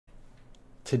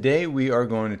Today we are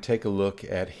going to take a look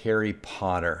at Harry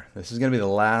Potter. This is going to be the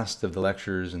last of the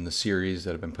lectures in the series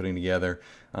that I've been putting together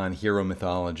on hero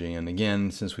mythology. And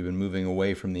again, since we've been moving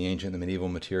away from the ancient and the medieval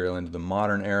material into the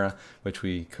modern era, which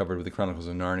we covered with the Chronicles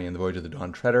of Narnia and the Voyage of the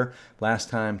Dawn Treader last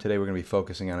time, today we're going to be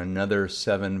focusing on another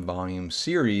 7-volume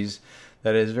series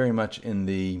that is very much in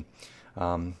the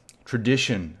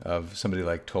tradition of somebody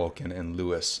like Tolkien and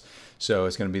Lewis. So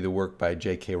it's going to be the work by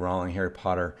J.K. Rowling, Harry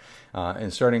Potter,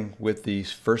 and starting with the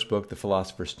first book, The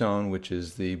Philosopher's Stone, which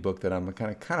is the book that I'm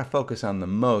going to kind of focus on the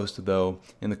most, though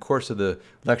in the course of the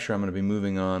lecture I'm going to be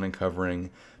moving on and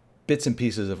covering bits and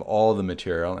pieces of all the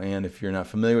material. And if you're not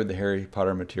familiar with the Harry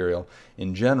Potter material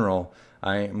in general,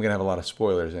 I'm going to have a lot of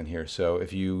spoilers in here. So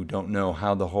if you don't know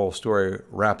how the whole story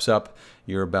wraps up,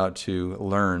 you're about to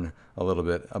learn a little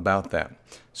bit about that.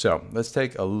 So let's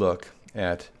take a look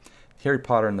at Harry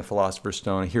Potter and the Philosopher's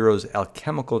Stone, a hero's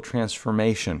alchemical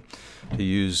transformation, to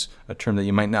use a term that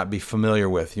you might not be familiar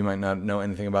with. You might not know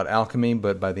anything about alchemy,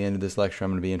 but by the end of this lecture, I'm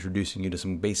going to be introducing you to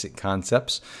some basic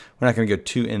concepts. We're not going to go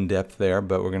too in-depth there,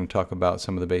 but we're going to talk about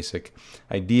some of the basic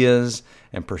ideas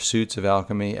and pursuits of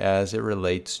alchemy as it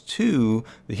relates to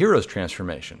the hero's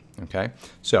transformation. Okay,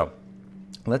 so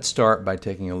let's start by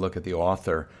taking a look at the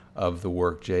author of the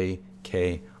work,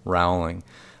 J.K. Rowling.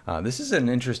 This is an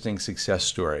interesting success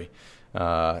story.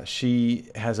 She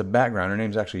has a background. Her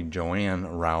name's actually Joanne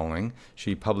Rowling.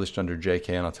 She published under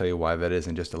J.K., and I'll tell you why that is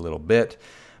in just a little bit.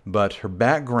 But her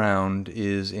background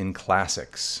is in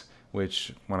classics,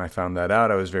 which when I found that out,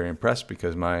 I was very impressed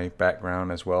because my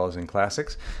background as well is in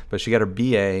classics. But she got her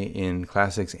B.A. in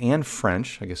classics and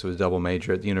French. I guess it was double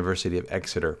major at the University of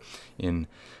Exeter in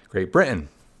Great Britain.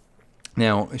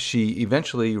 Now, she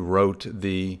eventually wrote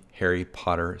the Harry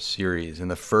Potter series, and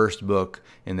the first book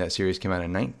in that series came out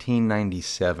in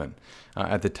 1997.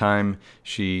 At the time,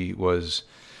 she was,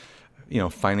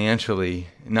 financially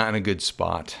not in a good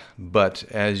spot. But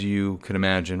as you could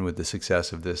imagine, with the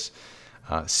success of this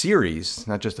series,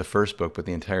 not just the first book, but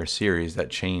the entire series, that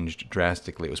changed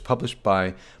drastically. It was published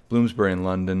by Bloomsbury in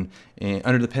London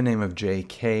under the pen name of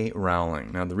J.K.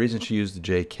 Rowling. Now, the reason she used the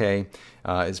J.K.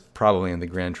 Is probably in the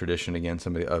grand tradition, again,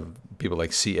 somebody of people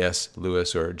like C.S.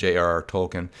 Lewis or J.R.R.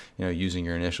 Tolkien. Using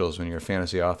your initials when you're a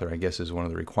fantasy author, I guess, is one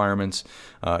of the requirements.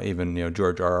 Even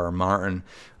George R.R. Martin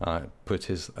puts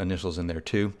his initials in there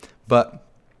too. But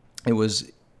it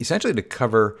was essentially to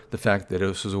cover the fact that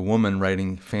this was a woman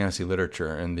writing fantasy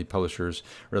literature, and the publishers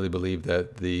really believed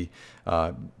that the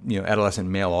adolescent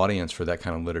male audience for that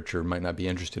kind of literature might not be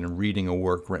interested in reading a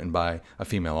work written by a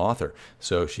female author.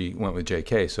 So she went with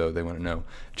J.K., so they want to know.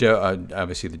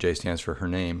 Obviously, the J stands for her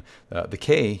name. The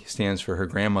K stands for her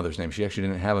grandmother's name. She actually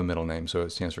didn't have a middle name, so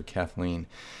it stands for Kathleen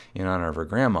in honor of her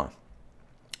grandma.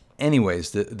 Anyways,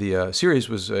 the series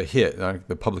was a hit.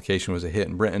 The publication was a hit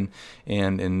in Britain,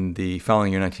 and in the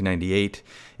following year, 1998,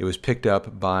 it was picked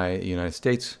up by the United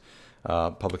States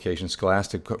publication,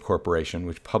 Scholastic Corporation,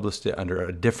 which published it under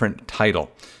a different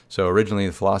title. So originally,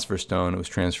 The Philosopher's Stone, it was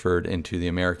transferred into the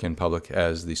American public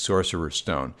as The Sorcerer's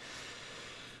Stone.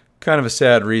 Kind of a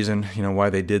sad reason,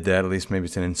 why they did that. At least maybe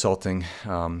it's an insulting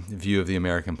view of the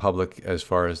American public as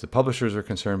far as the publishers are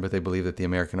concerned, but they believe that the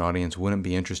American audience wouldn't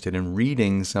be interested in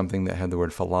reading something that had the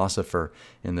word philosopher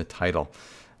in the title.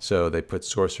 So they put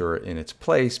sorcerer in its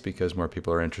place because more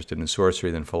people are interested in sorcery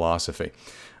than philosophy.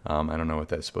 I don't know what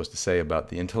that's supposed to say about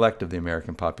the intellect of the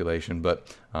American population,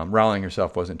 but Rowling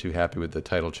herself wasn't too happy with the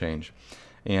title change.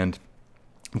 And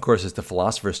of course, it's the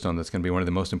Philosopher's Stone that's going to be one of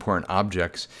the most important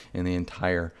objects in the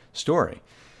entire story.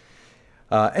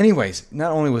 Anyways,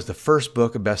 not only was the first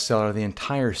book a bestseller, the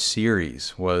entire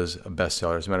series was a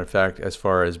bestseller. As a matter of fact, as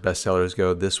far as bestsellers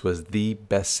go, this was the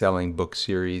best-selling book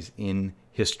series in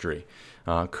history.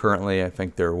 Currently, I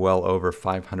think there are well over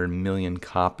 500 million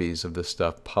copies of this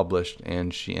stuff published,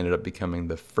 and she ended up becoming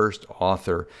the first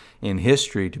author in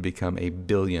history to become a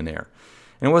billionaire.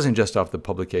 And it wasn't just off the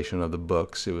publication of the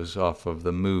books, it was off of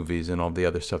the movies and all the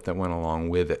other stuff that went along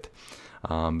with it.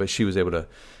 But she was able to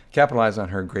capitalize on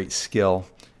her great skill.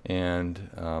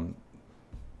 And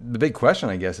the big question,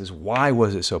 I guess, is why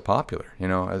was it so popular?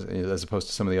 As opposed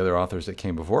to some of the other authors that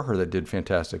came before her that did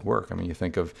fantastic work. I mean, you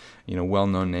think of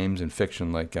well-known names in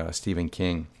fiction like Stephen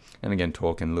King, and again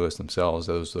Tolkien, Lewis themselves.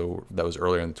 That was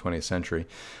earlier in the 20th century.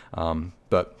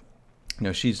 But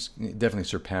she's definitely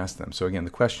surpassed them. So again, the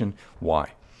question,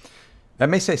 why? That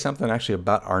may say something actually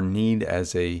about our need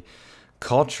as a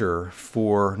culture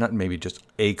for, not maybe just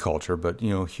a culture, but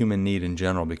human need in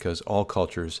general, because all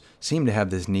cultures seem to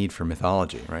have this need for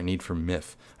mythology, right? Need for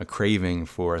myth, a craving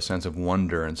for a sense of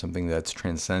wonder and something that's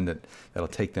transcendent, that'll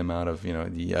take them out of,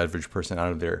 the average person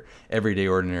out of their everyday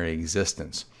ordinary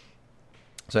existence.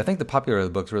 So I think the popularity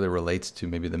of the books really relates to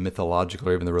maybe the mythological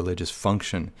or even the religious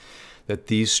function that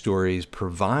these stories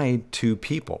provide to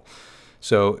people.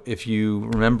 So if you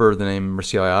remember the name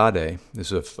Mircea Eliade,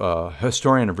 this is a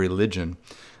historian of religion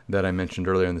that I mentioned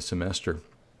earlier in the semester.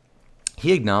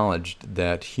 He acknowledged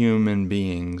that human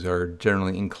beings are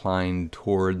generally inclined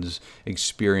towards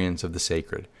experience of the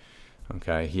sacred.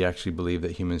 Okay, he actually believed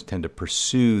that humans tend to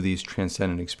pursue these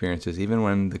transcendent experiences even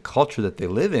when the culture that they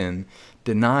live in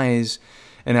denies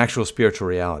an actual spiritual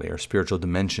reality or spiritual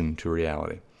dimension to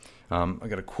reality. I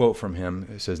got a quote from him.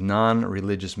 It says,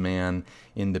 "Non-religious man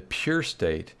in the pure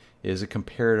state is a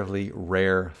comparatively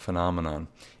rare phenomenon,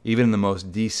 even in the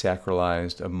most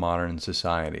desacralized of modern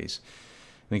societies."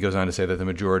 And he goes on to say that the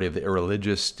majority of the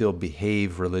irreligious still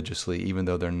behave religiously, even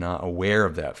though they're not aware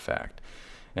of that fact.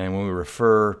 And when we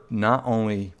refer not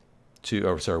only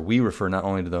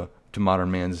to, to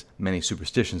modern man's many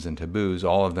superstitions and taboos,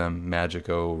 all of them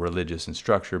magico-religious in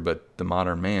structure, but the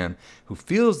modern man who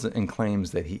feels and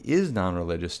claims that he is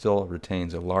non-religious still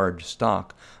retains a large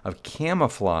stock of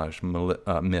camouflage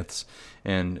myths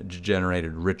and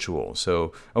generated rituals.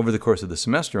 So over the course of the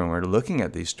semester, when we're looking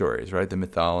at these stories, right, the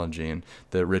mythology and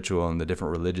the ritual and the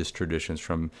different religious traditions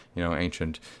from,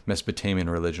 ancient Mesopotamian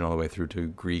religion all the way through to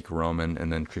Greek, Roman,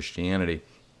 and then Christianity,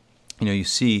 you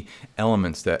see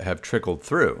elements that have trickled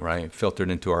through, right, filtered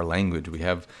into our language. We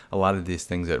have a lot of these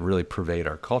things that really pervade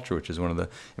our culture, which is one of the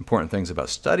important things about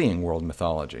studying world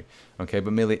mythology. Okay,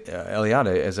 but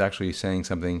Eliade is actually saying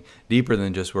something deeper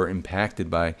than just we're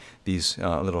impacted by these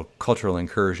little cultural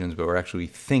incursions, but we actually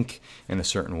think in a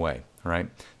certain way, right?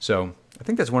 So I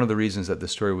think that's one of the reasons that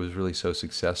this story was really so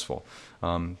successful.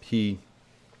 He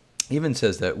even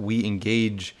says that we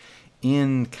engage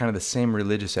in kind of the same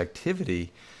religious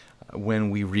activity when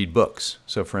we read books.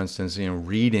 So for instance,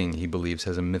 reading, he believes,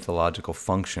 has a mythological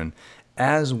function,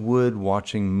 as would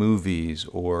watching movies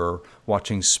or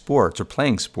watching sports or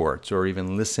playing sports or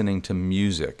even listening to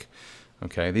music.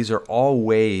 Okay, these are all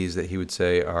ways that he would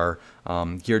say are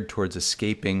geared towards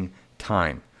escaping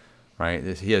time. Right?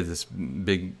 He has this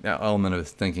big element of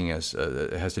his thinking as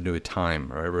it has to do with time,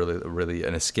 right? Really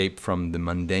an escape from the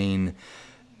mundane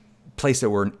place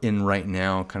that we're in right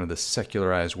now, kind of the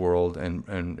secularized world,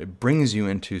 and it brings you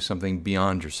into something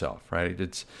beyond yourself, right?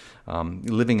 It's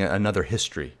living another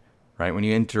history, right? When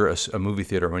you enter a movie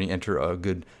theater, when you enter a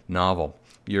good novel,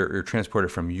 you're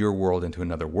transported from your world into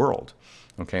another world,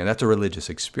 okay? And that's a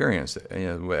religious experience, what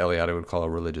Eliade would call a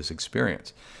religious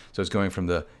experience. So it's going from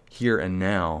the here and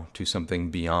now to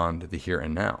something beyond the here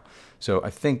and now. So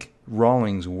I think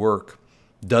Rawlings' work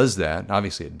does that.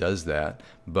 Obviously it does that,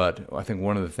 but I think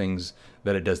one of the things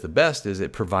that it does the best is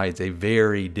it provides a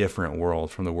very different world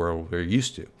from the world we're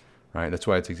used to, right? That's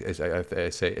why I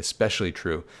say especially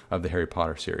true of the Harry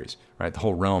Potter series, right? The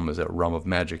whole realm is a realm of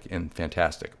magic and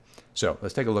fantastic. So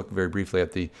let's take a look very briefly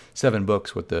at the 7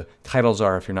 books, what the titles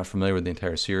are if you're not familiar with the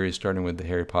entire series, starting with the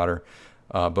Harry Potter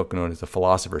book known as The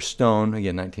Philosopher's Stone,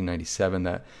 again 1997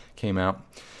 that came out.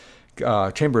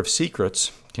 Chamber of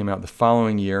Secrets came out the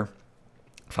following year,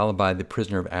 followed by The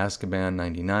Prisoner of Azkaban,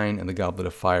 99, and The Goblet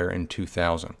of Fire in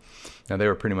 2000. Now, they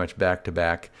were pretty much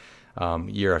back-to-back,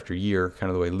 year after year, kind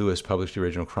of the way Lewis published the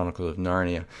original Chronicles of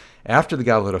Narnia. After The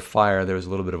Goblet of Fire, there was a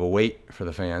little bit of a wait for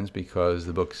the fans because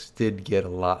the books did get a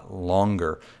lot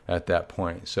longer at that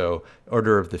point. So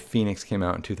Order of the Phoenix came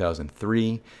out in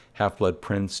 2003, Half-Blood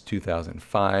Prince,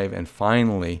 2005, and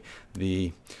finally,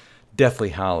 the Deathly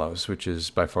Hallows, which is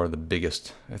by far the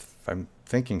biggest, if I'm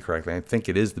thinking correctly, I think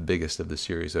it is the biggest of the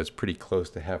series, so it's pretty close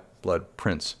to Half-Blood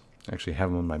Prince. I actually have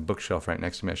them on my bookshelf right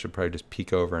next to me. I should probably just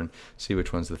peek over and see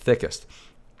which one's the thickest.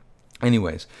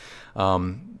 Anyways,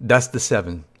 that's the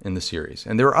 7 in the series.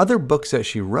 And there are other books that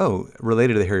she wrote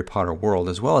related to the Harry Potter world,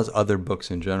 as well as other books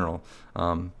in general.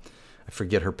 I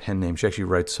forget her pen name. She actually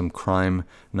writes some crime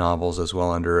novels as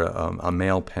well under a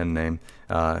male pen name.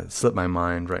 It slipped my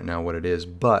mind right now what it is.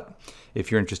 But if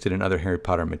you're interested in other Harry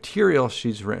Potter material,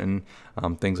 she's written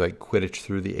things like Quidditch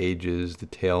Through the Ages, The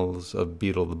Tales of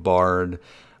Beedle the Bard,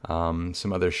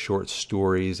 some other short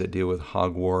stories that deal with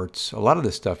Hogwarts. A lot of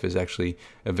this stuff is actually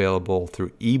available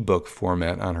through ebook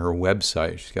format on her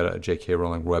website. She's got a J.K.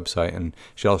 Rowling website, and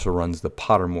she also runs the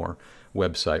Pottermore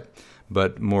website.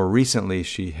 But more recently,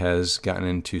 she has gotten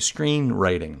into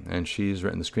screenwriting, and she's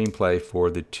written the screenplay for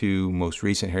the 2 most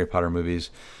recent Harry Potter movies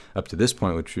up to this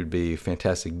point, which would be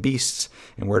Fantastic Beasts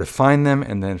and Where to Find Them,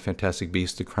 and then Fantastic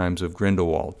Beasts: The Crimes of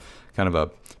Grindelwald, kind of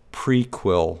a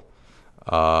prequel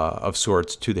of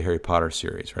sorts to the Harry Potter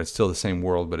series. Right? It's still the same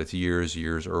world, but it's years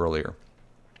earlier.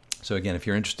 So again, if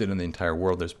you're interested in the entire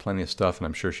world, there's plenty of stuff, and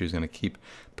I'm sure she's going to keep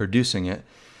producing it.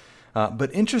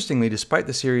 But interestingly, despite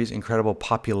the series' incredible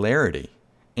popularity,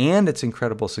 and its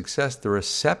incredible success, the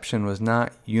reception was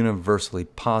not universally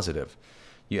positive.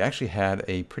 You actually had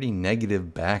a pretty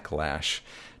negative backlash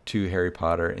to Harry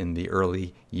Potter in the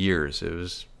early years. It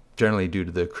was generally due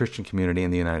to the Christian community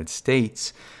in the United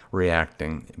States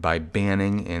reacting by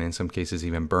banning and in some cases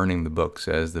even burning the books,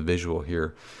 as the visual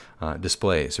here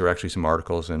displays. There were actually some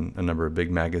articles in a number of big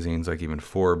magazines like even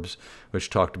Forbes which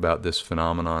talked about this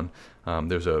phenomenon.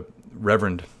 There's a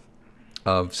reverend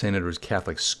of St. Edward's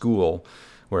Catholic School,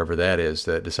 wherever that is,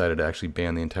 that decided to actually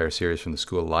ban the entire series from the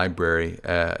school library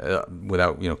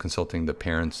without, consulting the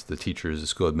parents, the teachers, the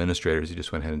school administrators. He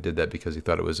just went ahead and did that because he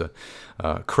thought it was a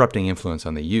corrupting influence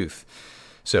on the youth.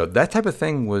 So that type of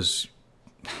thing was,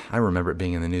 I remember it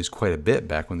being in the news quite a bit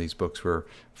back when these books were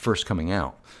first coming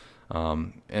out.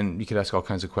 And you could ask all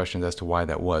kinds of questions as to why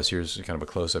that was. Here's kind of a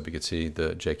close-up. You could see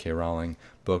the J.K. Rowling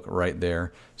book right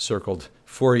there circled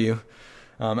for you.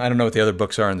 I don't know what the other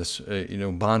books are in this,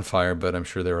 bonfire, but I'm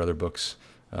sure there are other books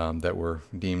that were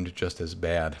deemed just as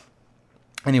bad.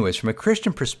 Anyways, from a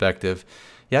Christian perspective,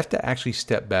 you have to actually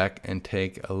step back and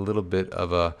take a little bit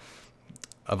of a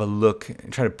look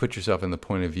and try to put yourself in the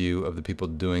point of view of the people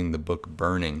doing the book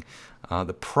burning.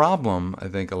 The problem I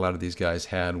think a lot of these guys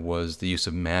had was the use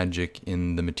of magic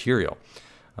in the material.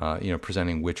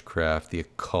 Presenting witchcraft, the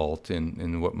occult,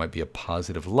 in what might be a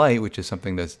positive light, which is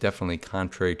something that's definitely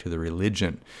contrary to the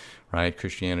religion, right?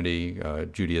 Christianity,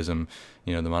 Judaism,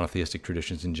 the monotheistic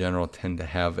traditions in general tend to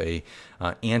have a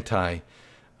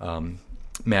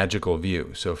magical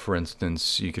view. So, for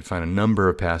instance, you could find a number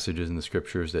of passages in the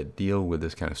scriptures that deal with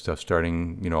this kind of stuff,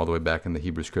 starting, all the way back in the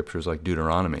Hebrew scriptures like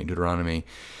Deuteronomy. Deuteronomy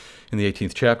in the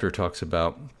 18th chapter talks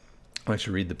about, I'll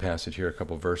actually read the passage here, a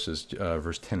couple of verses,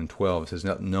 verse 10 and 12. It says,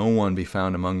 no one be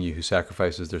found among you who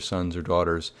sacrifices their sons or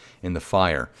daughters in the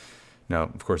fire. Now,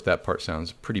 of course, that part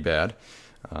sounds pretty bad.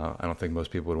 I don't think most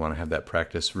people would want to have that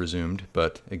practice resumed,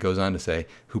 but it goes on to say,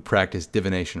 who practice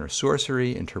divination or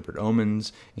sorcery, interpret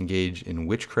omens, engage in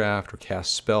witchcraft or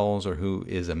cast spells, or who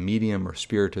is a medium or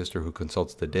spiritist, or who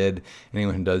consults the dead.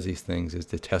 Anyone who does these things is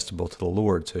detestable to the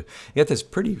Lord. So you get this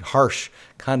pretty harsh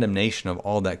condemnation of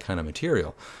all that kind of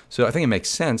material. So I think it makes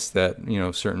sense that,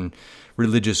 certain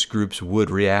religious groups would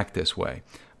react this way.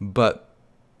 But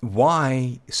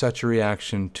why such a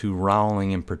reaction to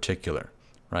Rowling in particular,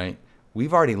 right?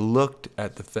 We've already looked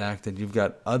at the fact that you've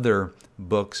got other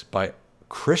books by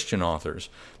Christian authors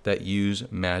that use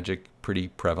magic pretty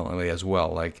prevalently as well,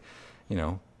 like,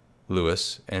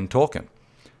 Lewis and Tolkien.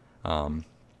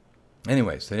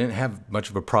 Anyways, they didn't have much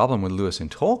of a problem with Lewis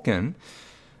and Tolkien,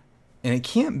 and it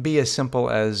can't be as simple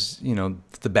as,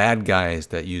 the bad guys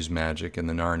that use magic in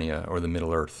the Narnia or the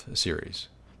Middle-earth series,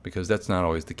 because that's not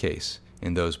always the case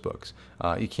in those books.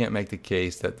 You can't make the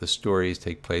case that the stories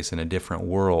take place in a different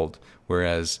world,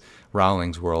 whereas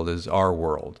Rowling's world is our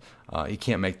world. You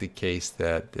can't make the case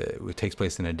that it takes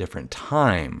place in a different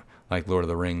time, like Lord of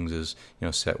the Rings is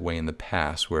set way in the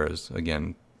past, whereas,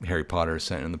 again, Harry Potter is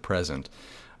set in the present.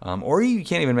 Or you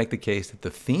can't even make the case that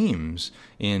the themes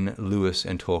in Lewis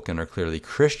and Tolkien are clearly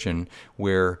Christian,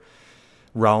 where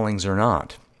Rowling's are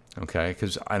not. Okay,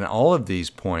 because on all of these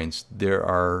points, there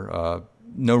are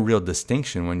no real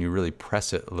distinction when you really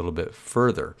press it a little bit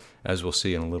further, as we'll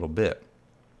see in a little bit.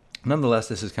 Nonetheless,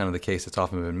 this is kind of the case that's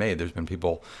often been made. There's been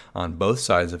people on both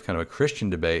sides of kind of a Christian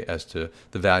debate as to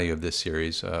the value of this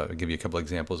series. I'll give you a couple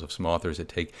examples of some authors that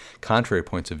take contrary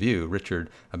points of view. Richard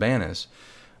Abanis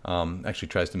actually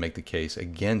tries to make the case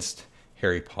against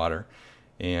Harry Potter,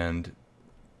 and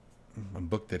a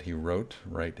book that he wrote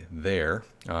right there,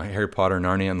 Harry Potter,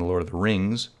 Narnia, and the Lord of the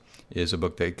Rings, is a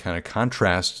book that kind of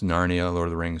contrasts Narnia, Lord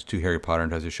of the Rings, to Harry Potter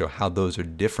and tries to show how those are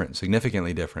different,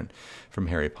 significantly different from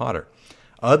Harry Potter.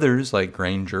 Others, like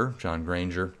Granger, John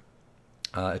Granger,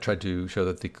 tried to show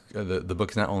that the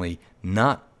book is not only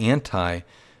not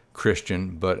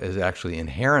anti-Christian, but is actually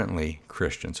inherently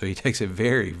Christian. So he takes a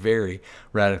very, very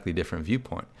radically different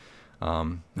viewpoint.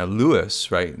 Now Lewis,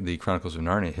 right, the Chronicles of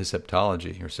Narnia, his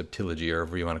septology or septilogy, or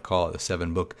whatever you want to call it, the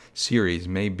 7-book series,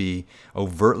 may be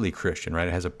overtly Christian, right?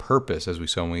 It has a purpose, as we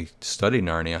saw when we studied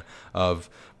Narnia, of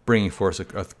bringing forth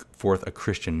a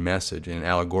Christian message in an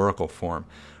allegorical form.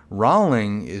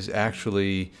 Rowling is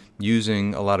actually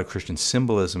using a lot of Christian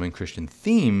symbolism and Christian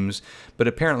themes, but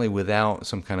apparently without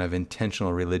some kind of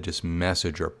intentional religious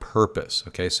message or purpose.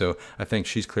 Okay, so I think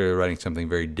she's clearly writing something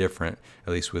very different,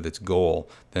 at least with its goal,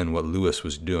 than what Lewis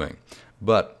was doing.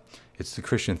 But it's the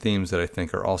Christian themes that I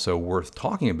think are also worth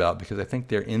talking about, because I think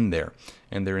they're in there,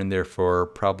 and they're in there for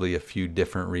probably a few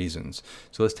different reasons.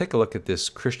 So let's take a look at this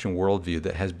Christian worldview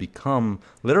that has become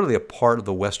literally a part of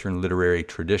the Western literary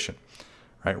tradition.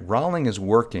 Right? Rowling is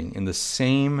working in the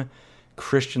same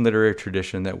Christian literary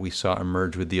tradition that we saw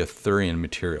emerge with the Arthurian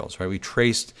materials, right? We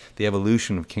traced the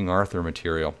evolution of King Arthur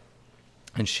material.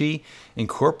 And she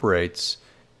incorporates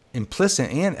implicit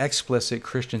and explicit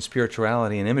Christian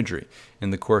spirituality and imagery in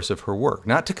the course of her work.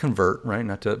 Not to convert, right?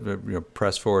 Not to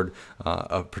press forward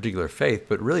a particular faith,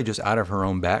 but really just out of her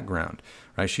own background,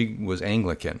 right? She was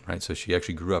Anglican, right? So she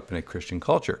actually grew up in a Christian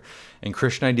culture. And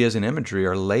Christian ideas and imagery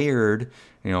are layered,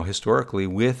 historically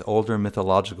with older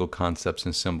mythological concepts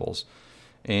and symbols.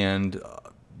 And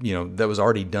that was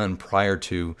already done prior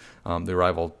to the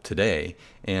arrival today.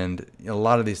 And a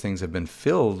lot of these things have been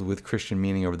filled with Christian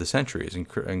meaning over the centuries,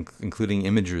 including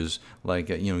images like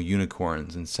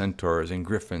unicorns and centaurs and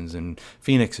griffins and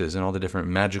phoenixes and all the different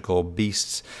magical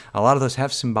beasts. A lot of those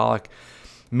have symbolic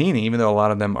meaning, even though a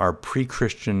lot of them are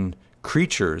pre-Christian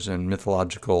creatures and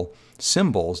mythological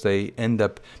symbols. They end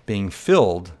up being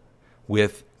filled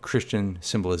with Christian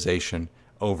symbolization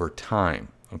over time.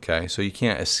 Okay, so you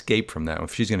can't escape from that.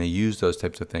 If she's going to use those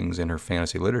types of things in her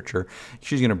fantasy literature,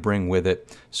 she's going to bring with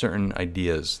it certain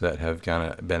ideas that have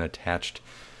kind of been attached,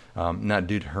 not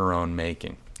due to her own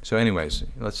making. So anyways,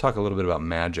 let's talk a little bit about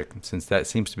magic, since that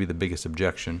seems to be the biggest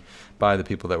objection by the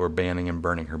people that were banning and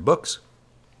burning her books.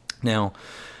 Now,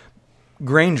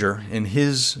 Granger, in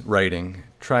his writing,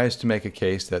 tries to make a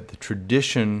case that the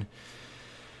tradition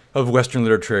of Western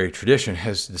literary tradition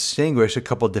has distinguished a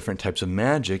couple of different types of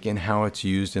magic and how it's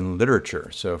used in literature.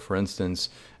 So, for instance,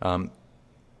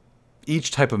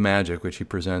 each type of magic which he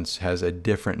presents has a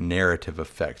different narrative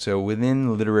effect. So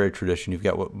within literary tradition, you've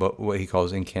got what he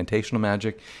calls incantational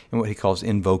magic and what he calls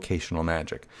invocational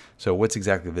magic. So what's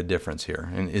exactly the difference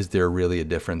here? And is there really a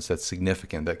difference that's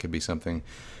significant? That could be something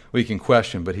we can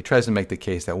question, but he tries to make the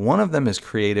case that one of them is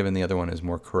creative and the other one is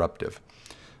more corruptive.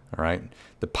 All right?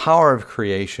 The power of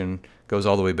creation goes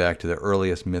all the way back to the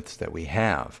earliest myths that we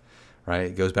have. Right?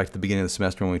 It goes back to the beginning of the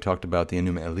semester when we talked about the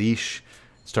Enuma Elish.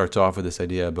 It starts off with this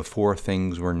idea before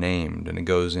things were named, and it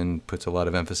goes in, puts a lot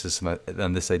of emphasis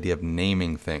on this idea of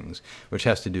naming things, which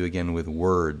has to do again with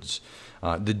words.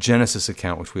 The Genesis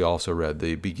account, which we also read,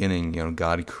 the beginning,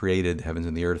 God created the heavens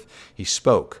and the earth. He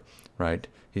spoke, right?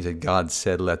 He said, God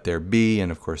said, let there be, and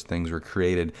of course things were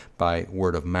created by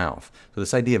word of mouth. So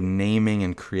this idea of naming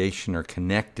and creation are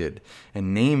connected.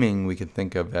 And naming we can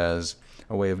think of as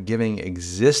a way of giving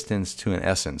existence to an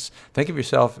essence. Think of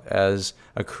yourself as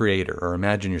a creator, or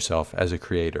imagine yourself as a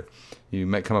creator. You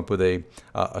might come up with a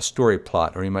story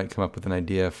plot, or you might come up with an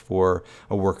idea for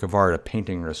a work of art, a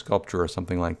painting or a sculpture or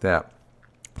something like that.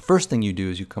 The first thing you do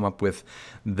is you come up with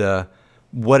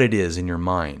what it is in your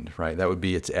mind, right? That would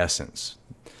be its essence.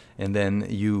 And then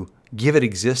you give it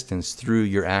existence through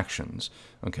your actions.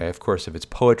 Okay, of course, if it's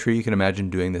poetry, you can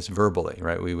imagine doing this verbally,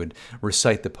 right? We would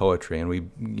recite the poetry,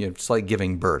 and it's like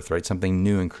giving birth, right? Something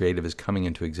new and creative is coming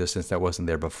into existence that wasn't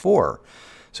there before.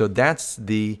 So that's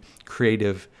the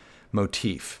creative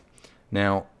motif.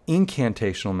 Now,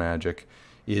 incantational magic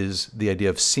is the idea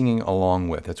of singing along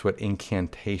with. That's what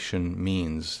incantation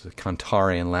means.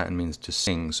 Cantare in Latin means to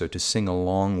sing, so to sing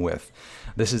along with.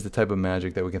 This is the type of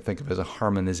magic that we can think of as a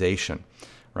harmonization,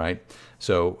 right?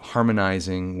 So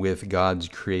harmonizing with God's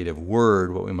creative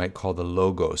word, what we might call the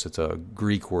logos. It's a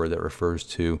Greek word that refers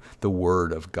to the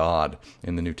word of God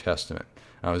in the New Testament.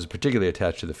 It was particularly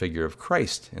attached to the figure of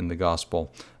Christ in the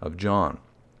Gospel of John.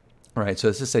 All right, so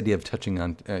it's this idea of touching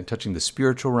the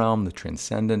spiritual realm, the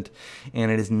transcendent,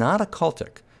 and it is not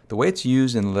occultic. The way it's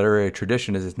used in literary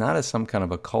tradition is it's not as some kind of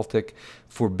occultic,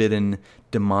 forbidden,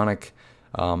 demonic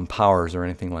powers or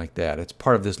anything like that. It's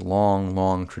part of this long,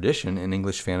 long tradition in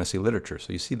English fantasy literature.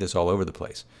 So you see this all over the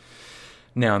place.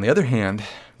 Now, on the other hand,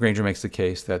 Granger makes the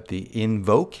case that the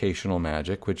invocational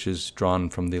magic, which is drawn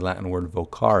from the Latin word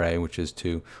vocare, which is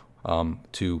to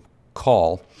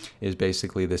call, is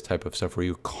basically this type of stuff where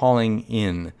you're calling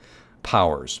in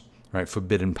powers, right?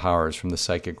 Forbidden powers from the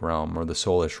psychic realm or the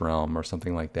soulish realm or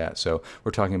something like that. So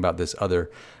we're talking about this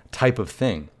other type of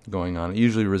thing going on. It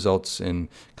usually results in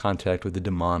contact with the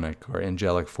demonic or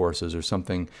angelic forces or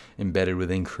something embedded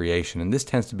within creation. And this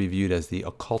tends to be viewed as the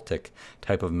occultic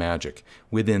type of magic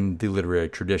within the literary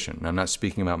tradition. Now, I'm not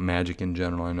speaking about magic in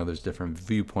general. I know there's different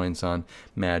viewpoints on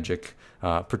magic,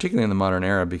 particularly in the modern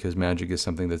era, because magic is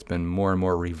something that's been more and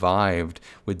more revived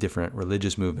with different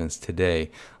religious movements today,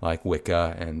 like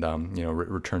Wicca and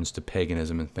returns to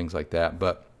paganism and things like that.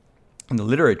 But in the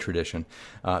literary tradition,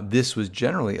 this was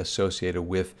generally associated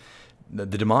with the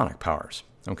demonic powers.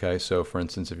 Okay, so for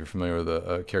instance, if you're familiar with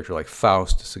a character like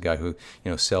Faust, it's a guy who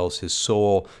sells his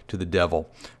soul to the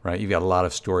devil, right? You've got a lot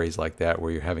of stories like that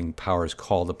where you're having powers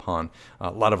called upon.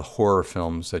 A lot of horror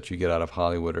films that you get out of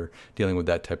Hollywood are dealing with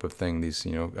that type of thing. These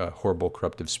horrible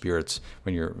corruptive spirits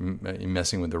when you're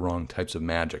messing with the wrong types of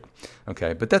magic.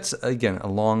 Okay, but that's again a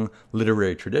long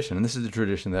literary tradition, and this is the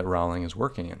tradition that Rowling is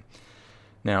working in.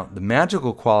 Now, the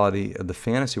magical quality of the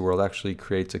fantasy world actually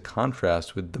creates a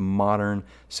contrast with the modern,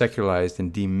 secularized,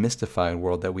 and demystified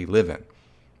world that we live in,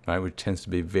 right? Which tends to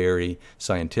be very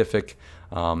scientific,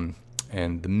 and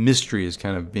the mystery is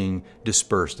kind of being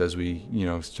dispersed as we,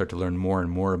 start to learn more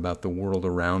and more about the world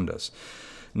around us.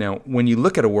 Now, when you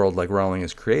look at a world like Rowling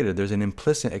has created, there's an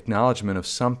implicit acknowledgement of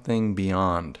something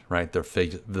beyond, right, the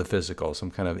physical,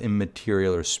 some kind of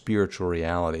immaterial or spiritual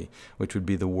reality, which would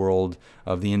be the world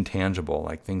of the intangible,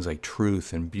 like things like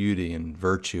truth and beauty and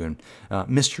virtue and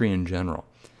mystery in general,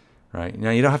 right? Now,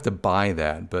 you don't have to buy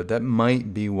that, but that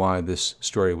might be why this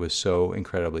story was so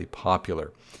incredibly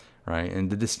popular. Right? And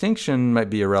the distinction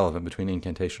might be irrelevant between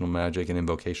incantational magic and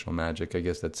invocational magic. I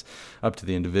guess that's up to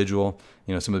the individual.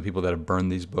 Some of the people that have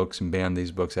burned these books and banned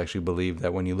these books actually believe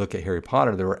that when you look at Harry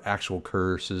Potter, there were actual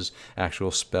curses, actual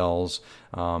spells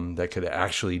that could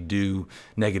actually do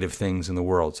negative things in the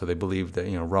world. So they believed that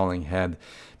Rowling had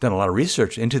done a lot of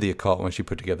research into the occult when she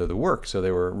put together the work. So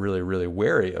they were really, really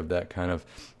wary of that kind of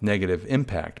negative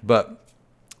impact. But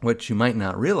what you might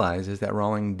not realize is that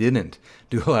Rowling didn't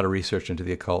do a lot of research into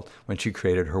the occult when she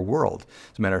created her world.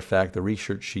 As a matter of fact, the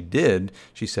research she did,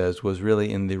 she says, was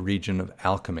really in the region of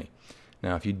alchemy.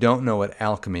 Now, if you don't know what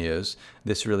alchemy is,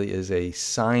 this really is a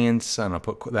science, and I'll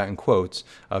put that in quotes,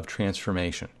 of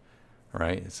transformation.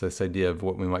 Right? It's this idea of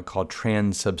what we might call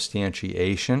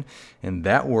transubstantiation. And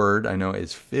that word, I know,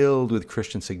 is filled with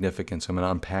Christian significance. I'm going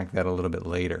to unpack that a little bit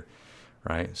later.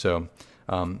 Right? So,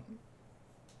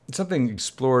 it's something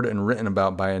explored and written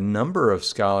about by a number of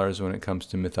scholars when it comes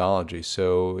to mythology.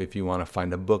 So if you want to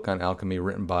find a book on alchemy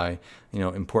written by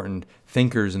important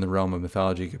thinkers in the realm of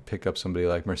mythology, you could pick up somebody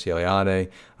like Mircea Eliade,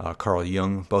 Carl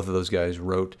Jung. Both of those guys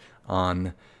wrote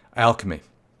on alchemy.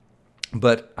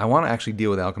 But I want to actually deal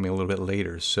with alchemy a little bit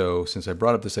later. So since I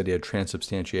brought up this idea of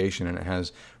transubstantiation and it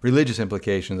has religious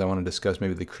implications, I want to discuss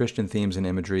maybe the Christian themes and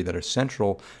imagery that are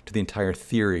central to the entire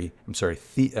series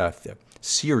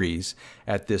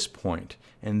at this point.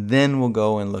 And then we'll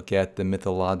go and look at the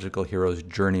mythological hero's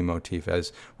journey motif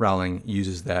as Rowling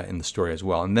uses that in the story as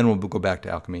well. And then we'll go back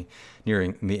to alchemy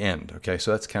nearing the end. Okay,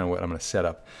 so that's kind of what I'm going to set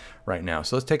up right now.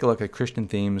 So let's take a look at Christian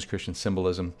themes, Christian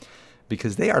symbolism,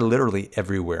 because they are literally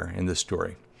everywhere in this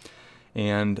story.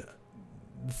 And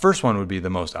the first one would be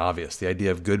the most obvious, the idea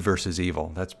of good versus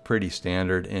evil. That's pretty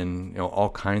standard in all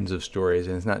kinds of stories,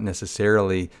 and it's not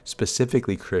necessarily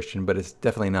specifically Christian, but it's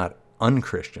definitely not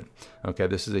unchristian. Okay,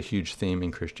 this is a huge theme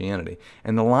in Christianity.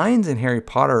 And the lines in Harry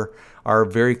Potter are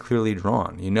very clearly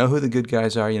drawn. You know who the good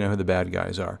guys are, you know who the bad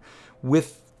guys are,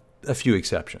 with a few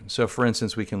exceptions. So for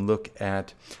instance, we can look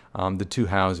at the two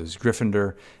houses,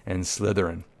 Gryffindor and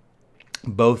Slytherin.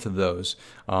 Both of those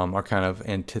are kind of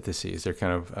antitheses. They're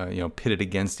kind of pitted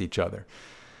against each other.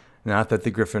 Not that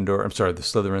the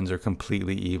Slytherins are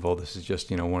completely evil. This is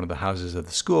just, one of the houses of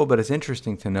the school. But it's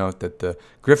interesting to note that the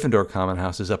Gryffindor common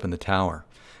house is up in the tower,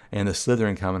 and the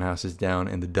Slytherin common house is down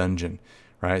in the dungeon,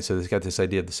 right? So there's got this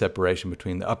idea of the separation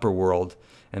between the upper world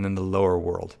and then the lower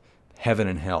world, heaven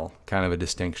and hell, kind of a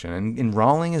distinction. And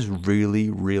Rowling is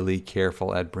really, really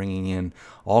careful at bringing in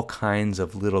all kinds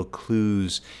of little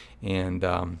clues and,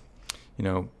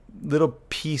 little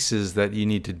pieces that you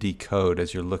need to decode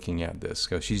as you're looking at this.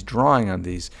 So she's drawing on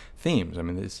these themes. I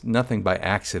mean, there's nothing by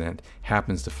accident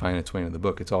happens to find its way into the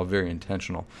book. It's all very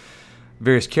intentional.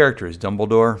 Various characters,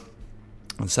 Dumbledore,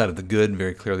 on the side of the good,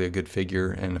 very clearly a good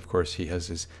figure. And of course, he has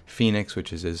his Phoenix,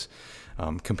 which is his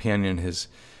companion, his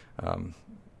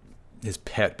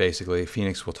pet, basically.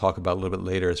 Phoenix we'll talk about a little bit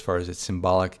later as far as its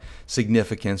symbolic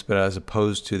significance, but as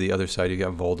opposed to the other side, you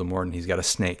got Voldemort, and he's got a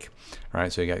snake. All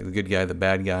right, so you got the good guy, the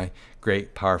bad guy,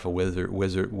 great, powerful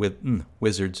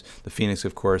wizards. The Phoenix,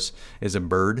 of course, is a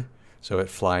bird, so it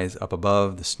flies up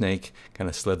above. The snake kind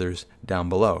of slithers down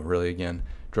below, really, again,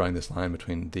 drawing this line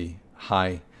between the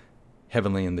high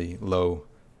heavenly and the low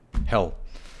hell.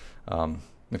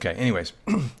 Okay, anyways,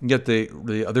 you get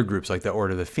the other groups like the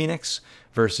Order of the Phoenix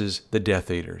versus the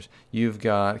Death Eaters. You've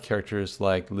got characters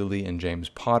like Lily and James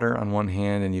Potter on one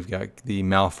hand, and you've got the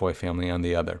Malfoy family on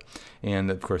the other. And,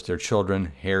 of course, their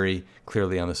children, Harry,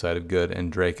 clearly on the side of good,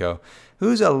 and Draco,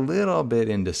 who's a little bit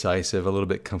indecisive, a little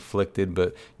bit conflicted,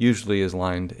 but usually is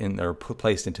lined in or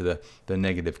placed into the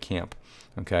negative camp.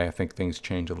 Okay, I think things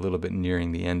change a little bit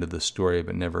nearing the end of the story,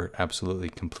 but never absolutely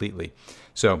completely.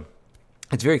 So,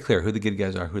 it's very clear who the good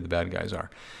guys are, who the bad guys are.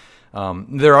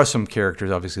 There are some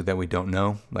characters, obviously, that we don't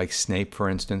know, like Snape, for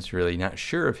instance. Really not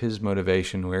sure of his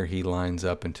motivation, where he lines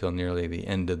up until nearly the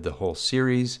end of the whole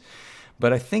series.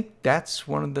 But I think that's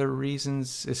one of the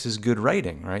reasons this is good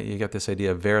writing, right? You got this idea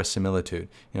of verisimilitude.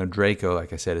 Draco,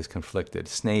 like I said, is conflicted.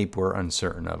 Snape, we're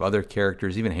uncertain of. Other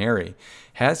characters, even Harry,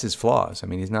 has his flaws. I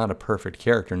mean, he's not a perfect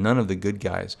character. None of the good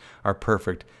guys are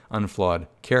perfect, unflawed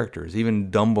characters. Even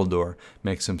Dumbledore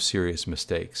makes some serious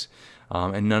mistakes.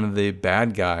 And none of the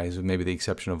bad guys, with maybe the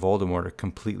exception of Voldemort, are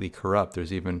completely corrupt.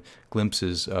 There's even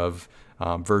glimpses of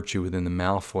virtue within the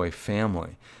Malfoy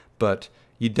family. But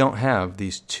you don't have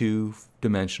these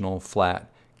two-dimensional, flat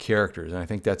characters, and I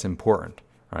think that's important,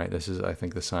 right? This is, I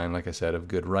think, the sign, like I said, of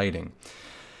good writing.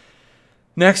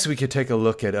 Next, we could take a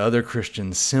look at other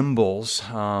Christian symbols,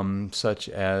 such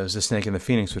as the snake and the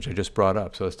phoenix, which I just brought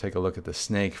up. So let's take a look at the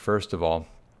snake first of all.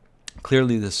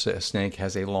 Clearly, the snake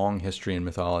has a long history in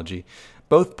mythology,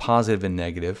 both positive and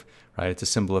negative, right? It's a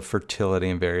symbol of fertility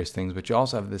and various things, but you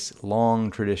also have this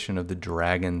long tradition of the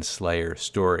dragon slayer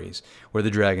stories, where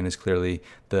the dragon is clearly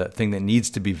the thing that needs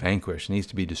to be vanquished, needs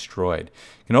to be destroyed.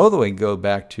 You can all the way go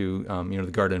back to the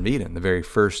Garden of Eden, the very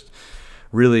first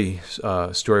really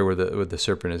story where the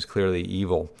serpent is clearly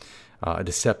evil, a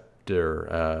deceptor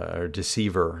or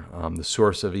deceiver, the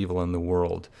source of evil in the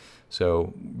world.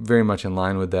 So very much in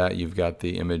line with that, you've got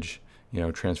the image,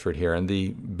 transferred here. And the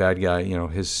bad guy,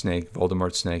 his snake,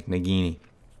 Voldemort's snake, Nagini,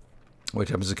 which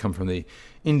happens to come from the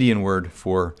Indian word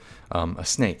for a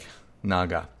snake,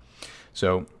 Naga.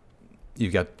 So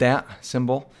you've got that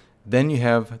symbol. Then you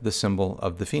have the symbol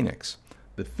of the phoenix.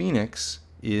 The phoenix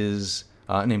is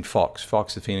named Fawkes.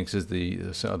 Fawkes the phoenix is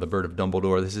the bird of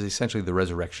Dumbledore. This is essentially the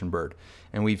resurrection bird.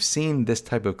 And we've seen this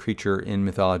type of creature in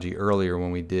mythology earlier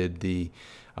when we did the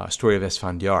story of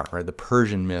Esfandyar, right? The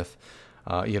Persian myth.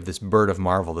 You have this bird of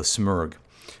marvel, the Smurg.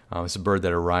 It's a bird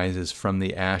that arises from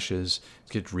the ashes,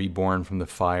 gets reborn from the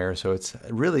fire. So it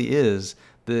really is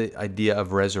the idea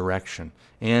of resurrection,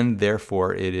 and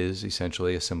therefore it is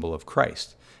essentially a symbol of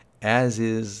Christ, as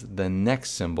is the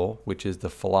next symbol, which is the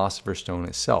Philosopher's Stone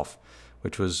itself,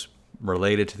 which was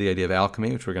related to the idea of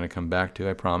alchemy, which we're going to come back to,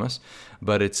 I promise.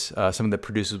 But it's something that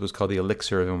produces what's called the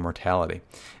elixir of immortality.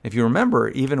 If you remember,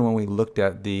 even when we looked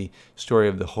at the story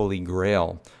of the Holy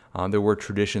Grail, there were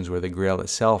traditions where the Grail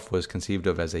itself was conceived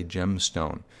of as a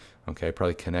gemstone. Okay,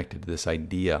 probably connected to this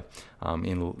idea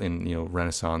in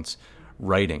Renaissance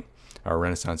writing, or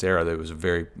Renaissance era. That was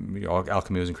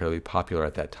alchemy was incredibly popular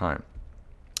at that time.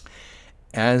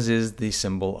 As is the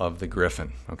symbol of the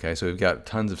griffin. Okay, so we've got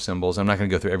tons of symbols. I'm not going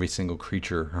to go through every single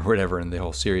creature or whatever in the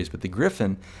whole series, but the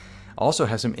griffin also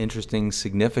has some interesting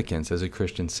significance as a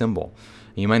Christian symbol.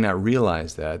 You might not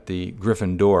realize that the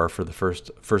Gryffindor, for the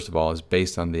first of all, is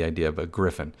based on the idea of a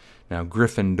griffin. Now,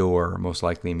 Gryffindor most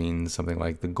likely means something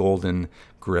like the golden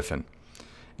griffin.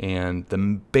 And the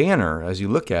banner, as you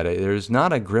look at it, there's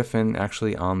not a griffin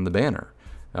actually on the banner.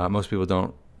 Most people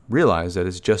don't realize that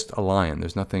it's just a lion.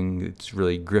 There's nothing that's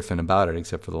really griffin about it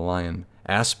except for the lion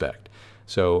aspect.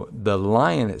 So the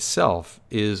lion itself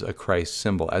is a Christ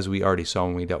symbol, as we already saw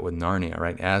when we dealt with Narnia,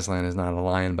 right? Aslan is not a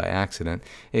lion by accident.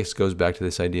 It goes back to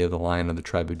this idea of the lion of the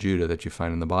tribe of Judah that you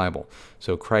find in the Bible.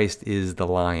 So Christ is the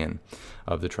lion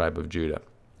of the tribe of Judah.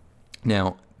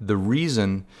 Now, the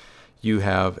reason you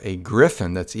have a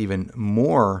griffin that's even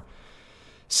more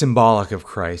symbolic of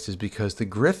Christ is because the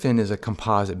griffin is a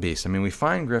composite beast. I mean, we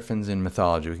find griffins in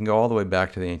mythology. We can go all the way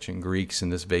back to the ancient Greeks in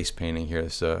this vase painting here,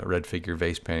 this red figure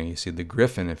vase painting. You see the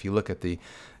griffin. If you look at the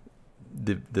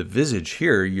visage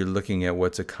here, you're looking at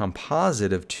what's a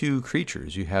composite of two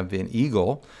creatures. You have an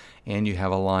eagle and you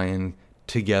have a lion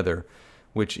together,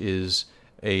 which is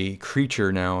a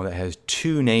creature now that has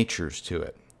two natures to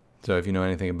it. So if you know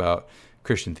anything about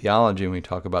Christian theology, when we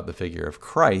talk about the figure of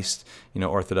Christ,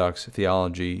 Orthodox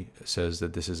theology says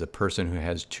that this is a person who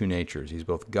has two natures. He's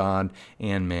both God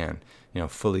and man.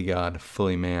 Fully God,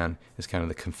 fully man is kind of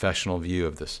the confessional view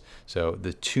of this. So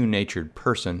the two-natured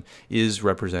person is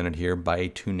represented here by a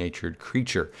two-natured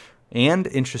creature. And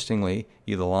interestingly,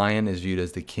 the lion is viewed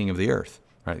as the king of the earth,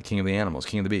 right? The king of the animals,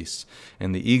 king of the beasts.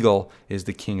 And the eagle is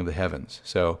the king of the heavens.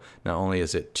 So not only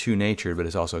is it two-natured, but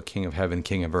it's also king of heaven,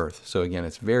 king of earth. So again,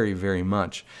 it's very, very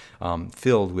much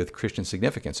filled with Christian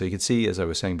significance. So you can see, as I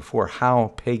was saying before,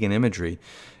 how pagan imagery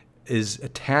is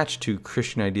attached to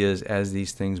Christian ideas as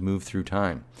these things move through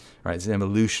time. Right? It's an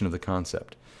evolution of the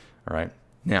concept. All right.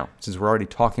 Now, since we're already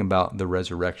talking about the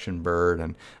resurrection bird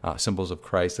and symbols of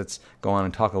Christ, let's go on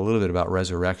and talk a little bit about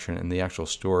resurrection and the actual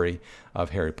story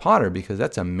of Harry Potter, because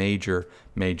that's a major,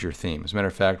 major theme. As a matter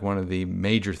of fact, one of the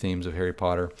major themes of Harry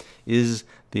Potter is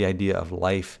the idea of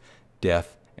life,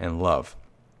 death, and love.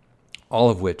 all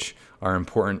of which are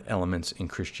important elements in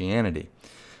Christianity.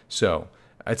 So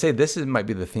I'd say might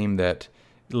be the theme that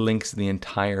links the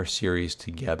entire series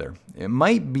together. It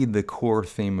might be the core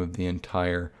theme of the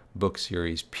entire book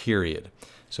series, period.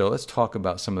 So let's talk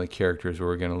about some of the characters where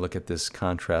we're going to look at this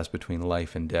contrast between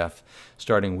life and death,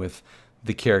 starting with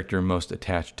the character most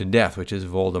attached to death, which is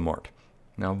Voldemort.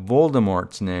 Now,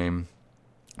 Voldemort's name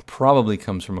probably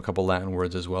comes from a couple Latin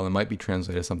words as well. It might be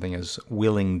translated something as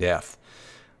willing death,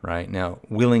 right? Now,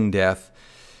 willing death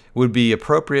would be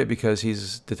appropriate because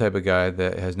he's the type of guy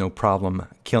that has no problem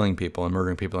killing people and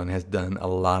murdering people and has done a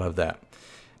lot of that.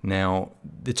 Now,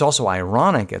 it's also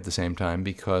ironic at the same time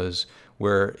because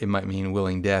where it might mean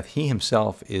willing death, he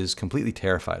himself is completely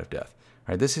terrified of death.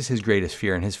 Right? This is his greatest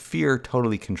fear, and his fear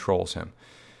totally controls him.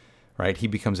 Right? He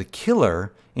becomes a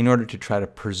killer in order to try to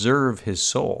preserve his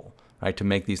soul, right? To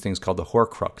make these things called the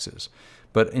Horcruxes.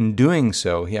 But in doing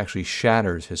so, he actually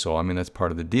shatters his soul. I mean, that's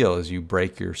part of the deal, is you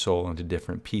break your soul into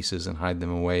different pieces and hide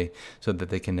them away so that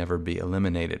they can never be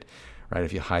eliminated, right,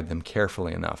 if you hide them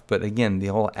carefully enough. But again, the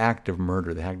whole act of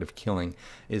murder, the act of killing,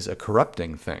 is a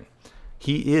corrupting thing.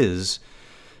 He is,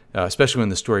 especially when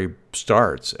the story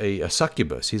starts, a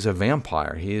succubus. He's a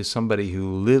vampire. He is somebody who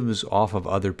lives off of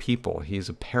other people. He is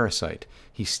a parasite.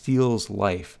 He steals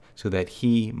life so that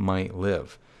he might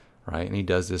live, right? And he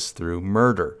does this through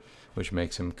murder, which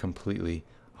makes him completely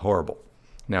horrible.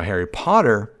 Now, Harry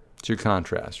Potter, it's your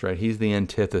contrast, right? He's the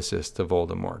antithesis to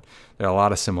Voldemort. There are a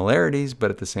lot of similarities,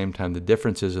 but at the same time, the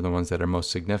differences are the ones that are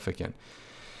most significant.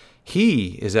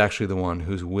 He is actually the one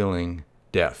who's willing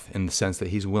death in the sense that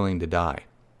he's willing to die,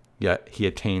 yet he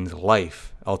attains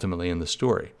life ultimately in the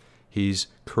story. He's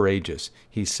courageous.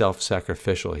 He's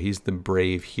self-sacrificial. He's the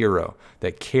brave hero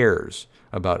that cares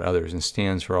about others and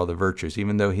stands for all the virtues.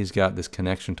 Even though he's got this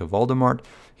connection to Voldemort,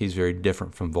 he's very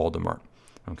different from Voldemort.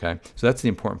 Okay, so that's the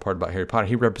important part about Harry Potter.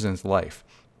 He represents life.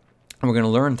 And we're going to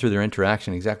learn through their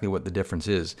interaction exactly what the difference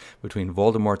is between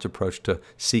Voldemort's approach to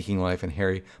seeking life and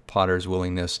Harry Potter's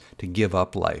willingness to give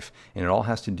up life. And it all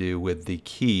has to do with the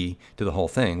key to the whole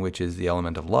thing, which is the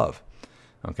element of love.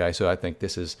 Okay, so I think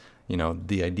this is,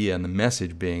 the idea and the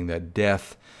message being that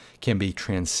death can be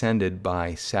transcended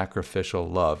by sacrificial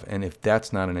love. And if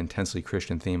that's not an intensely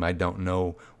Christian theme, I don't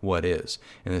know what is.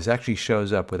 And this actually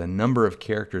shows up with a number of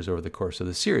characters over the course of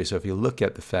the series. So if you look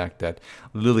at the fact that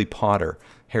Lily Potter,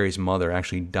 Harry's mother,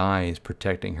 actually dies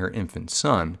protecting her infant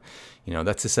son,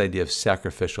 that's this idea of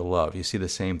sacrificial love. You see the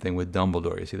same thing with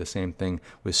Dumbledore. You see the same thing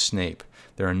with Snape.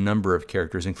 There are a number of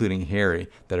characters, including Harry,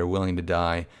 that are willing to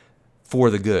die for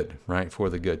the good, right? For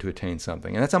the good, to attain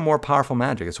something. And that's a more powerful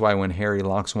magic. It's why when Harry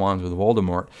locks wands with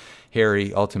Voldemort,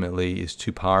 Harry ultimately is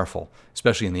too powerful,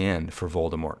 especially in the end, for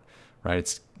Voldemort, right?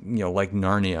 It's, like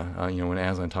Narnia, when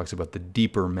Aslan talks about the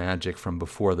deeper magic from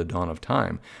before the dawn of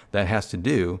time, that has to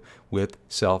do with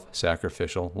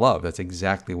self-sacrificial love. That's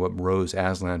exactly what rose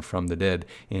Aslan from the dead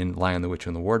in Lion, the Witch,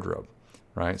 and the Wardrobe,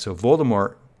 right? So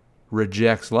Voldemort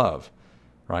rejects love,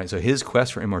 right? So his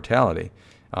quest for immortality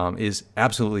is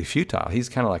absolutely futile. He's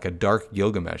kind of like a dark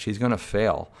Gilgamesh. He's going to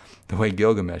fail the way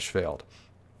Gilgamesh failed.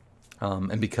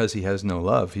 And because he has no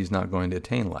love, he's not going to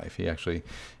attain life. He actually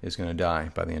is going to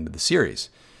die by the end of the series.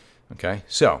 Okay,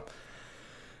 so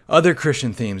other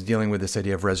Christian themes dealing with this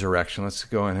idea of resurrection. Let's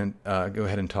go ahead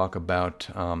and talk about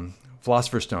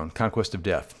Philosopher's Stone, Conquest of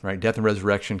Death, right? Death and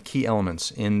resurrection, key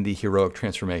elements in the heroic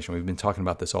transformation. We've been talking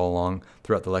about this all along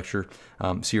throughout the lecture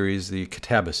series, the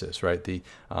catabasis, right? The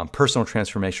personal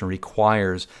transformation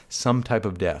requires some type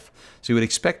of death. So you would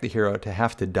expect the hero to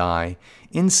have to die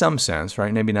in some sense,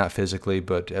 right? Maybe not physically,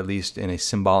 but at least in a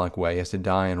symbolic way. He has to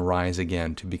die and rise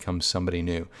again to become somebody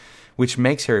new, which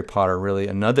makes Harry Potter really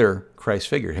another Christ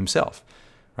figure himself,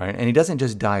 right? And he doesn't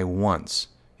just die once.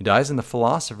 He dies in the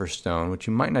Philosopher's Stone, which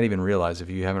you might not even realize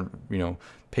if you haven't,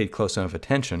 paid close enough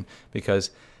attention, because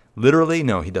literally,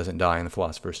 no, he doesn't die in the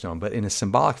Philosopher's Stone, but in a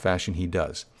symbolic fashion, he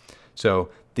does.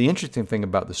 So the interesting thing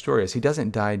about the story is he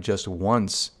doesn't die just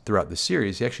once throughout the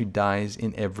series. He actually dies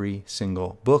in every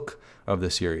single book of the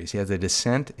series. He has a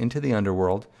descent into the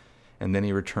underworld, and then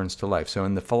he returns to life. So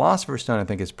in the Philosopher's Stone, I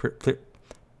think it's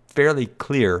fairly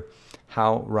clear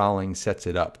how Rowling sets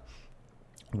it up.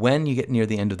 When you get near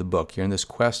the end of the book, you're in this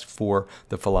quest for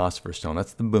the Philosopher's Stone.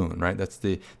 That's the boon, right? That's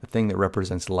the thing that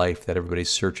represents life that everybody's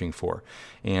searching for.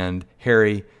 And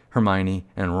Harry, Hermione,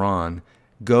 and Ron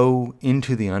go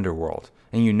into the underworld.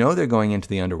 And they're going into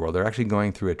the underworld. They're actually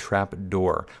going through a trap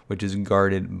door, which is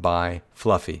guarded by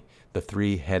Fluffy, the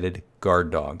three-headed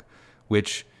guard dog,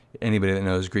 which anybody that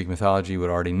knows Greek mythology would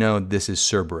already know this is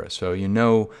Cerberus.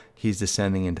 So he's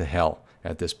descending into hell.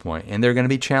 at this point. And there are going to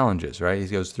be challenges, right? He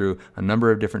goes through a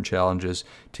number of different challenges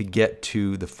to get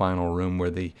to the final room where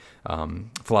the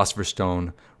Philosopher's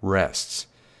Stone rests.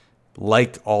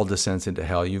 Like all descents into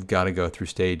hell, you've got to go through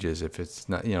stages. If it's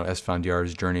not,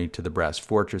 Esfandiar's journey to the Brass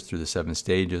Fortress through the 7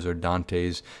 stages, or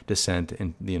Dante's descent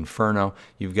in the Inferno,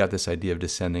 you've got this idea of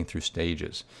descending through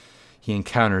stages. He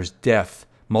encounters death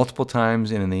multiple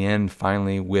times, and in the end,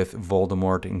 finally, with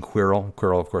Voldemort and Quirrell.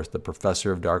 Quirrell, of course, the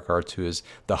professor of dark arts, who is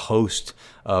the host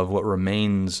of what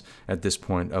remains at this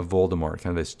point of Voldemort,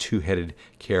 kind of this two-headed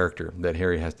character that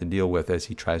Harry has to deal with as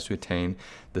he tries to attain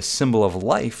the symbol of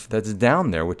life that's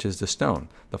down there, which is the stone,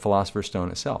 the Philosopher's Stone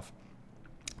itself.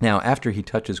 Now, after he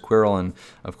touches Quirrell, and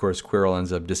of course Quirrell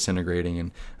ends up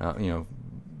disintegrating and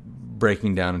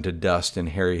breaking down into dust, and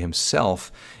Harry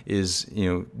himself is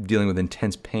dealing with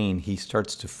intense pain, he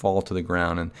starts to fall to the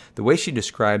ground. And the way she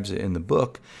describes it in the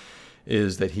book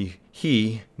is that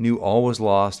he knew all was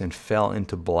lost and fell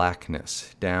into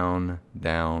blackness, down,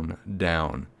 down,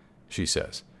 down, she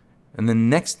says. And the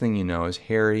next thing you know is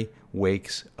Harry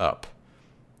wakes up.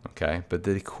 Okay, but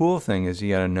the cool thing is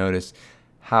you got to notice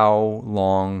how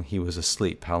long he was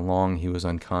asleep, how long he was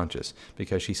unconscious,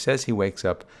 because she says he wakes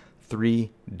up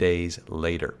 3 days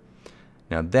later.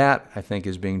 Now that, I think,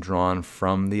 is being drawn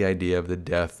from the idea of the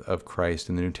death of Christ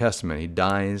in the New Testament. He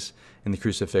dies in the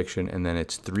crucifixion, and then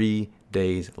it's 3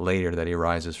 days later that he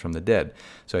rises from the dead.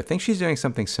 So I think she's doing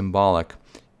something symbolic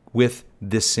with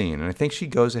this scene. And I think she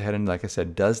goes ahead and, like I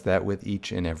said, does that with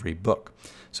each and every book.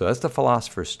 So that's the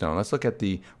Philosopher's Stone. Let's look at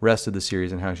the rest of the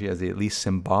series and how she has the at least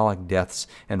symbolic deaths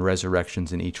and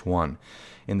resurrections in each one.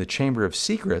 In the Chamber of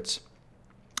Secrets,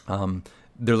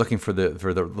 they're looking for the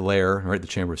lair, right, the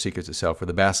Chamber of Secrets itself, where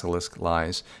the basilisk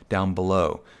lies down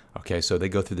below. Okay, so they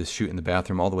go through this chute in the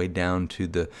bathroom all the way down to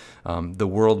the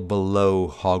world below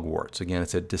Hogwarts. Again,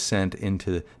 it's a descent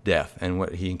into death, and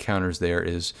what he encounters there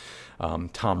is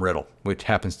Tom Riddle, which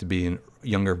happens to be a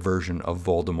younger version of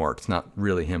Voldemort. It's not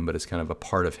really him, but it's kind of a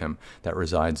part of him that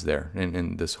resides there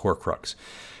in this Horcrux.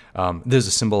 There's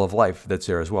a symbol of life that's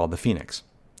there as well, the Phoenix.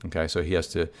 Okay, so he has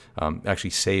to actually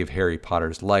save Harry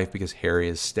Potter's life because Harry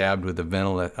is stabbed with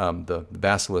the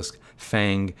basilisk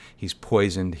fang. He's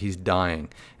poisoned. He's dying.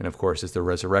 And of course, it's the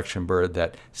resurrection bird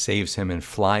that saves him and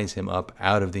flies him up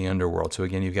out of the underworld. So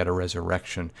again, you've got a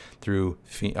resurrection through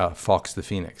Fawkes the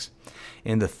Phoenix.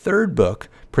 In the third book,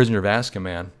 Prisoner of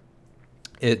Azkaban,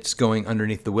 it's going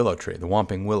underneath the willow tree, the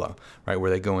Whomping Willow, right, where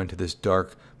they go into this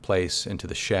dark place, into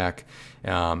the shack.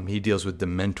 He deals with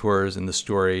Dementors in the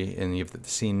story, and you have the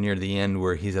scene near the end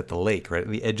where he's at the lake, right at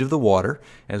the edge of the water.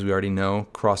 As we already know,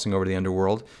 crossing over to the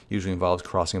underworld usually involves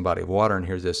crossing a body of water, and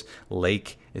here's this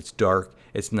lake. It's dark.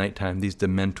 It's nighttime. These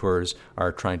Dementors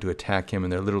are trying to attack him,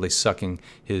 and they're literally sucking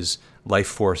his life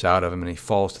force out of him, and he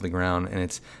falls to the ground. And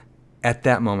it's at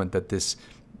that moment that this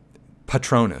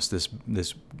Patronus,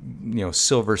 this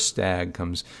silver stag,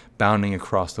 comes bounding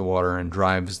across the water and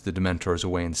drives the Dementors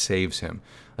away and saves him.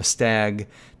 A stag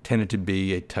tended to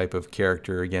be a type of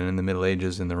character, again, in the Middle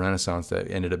Ages and the Renaissance, that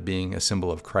ended up being a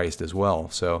symbol of Christ as well.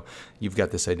 So you've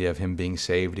got this idea of him being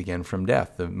saved again from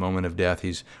death. The moment of death,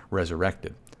 he's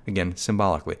resurrected. Again,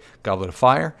 symbolically. Goblet of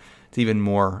Fire, it's even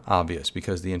more obvious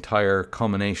because the entire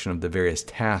culmination of the various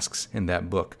tasks in that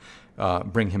book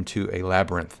bring him to a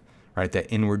labyrinth. Right,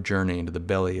 that inward journey into the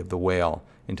belly of the whale,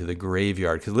 into the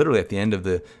graveyard. Because literally at the end of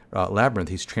the labyrinth,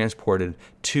 he's transported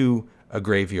to a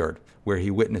graveyard where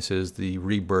he witnesses the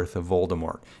rebirth of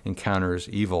Voldemort, encounters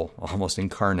evil almost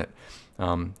incarnate.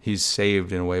 He's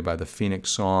saved in a way by the Phoenix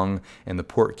Song, and the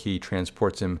Portkey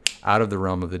transports him out of the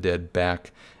realm of the dead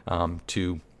back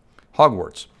to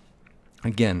Hogwarts.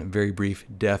 Again, a very brief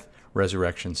death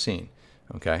resurrection scene.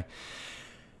 Okay.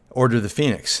 Order of the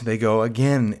Phoenix, they go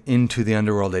again into the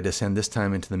underworld. They descend this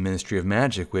time into the Ministry of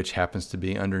Magic, which happens to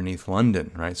be underneath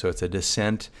London, right? So it's a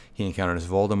descent. He encounters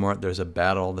Voldemort. There's a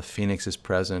battle. The Phoenix is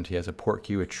present. He has a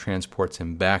Portkey which transports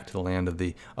him back to the land of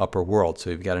the upper world. So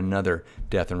you've got another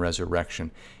death and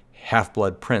resurrection.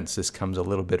 Half-Blood Prince, this comes a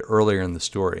little bit earlier in the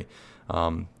story.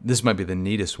 This might be the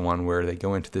neatest one, where they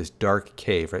go into this dark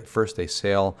cave, right? First they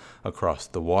sail across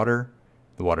the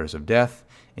waters of death,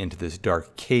 into this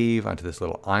dark cave, onto this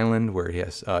little island where he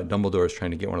has Dumbledore is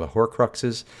trying to get one of the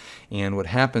Horcruxes. And what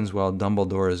happens while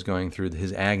Dumbledore is going through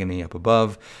his agony up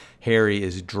above, Harry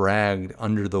is dragged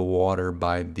under the water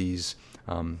by these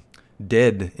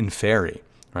dead Inferi,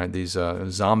 right? These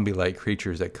zombie-like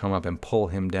creatures that come up and pull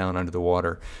him down under the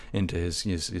water into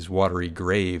his watery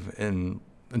grave, and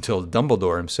until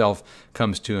Dumbledore himself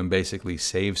comes to and basically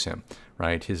saves him.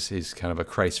 Right, he's kind of a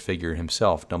Christ figure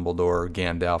himself. Dumbledore,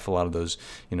 Gandalf, a lot of those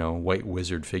white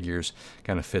wizard figures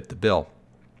kind of fit the bill.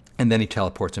 And then he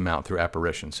teleports him out through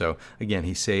apparition. So again,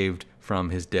 he's saved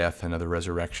from his death, another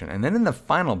resurrection. And then in the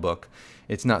final book,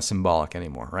 it's not symbolic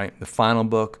anymore, right? The final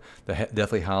book, the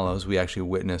Deathly Hallows, we actually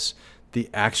witness the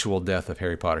actual death of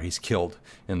Harry Potter. He's killed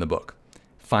in the book.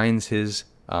 Finds his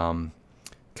kind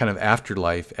of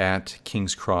afterlife at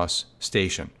King's Cross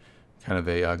Station, kind of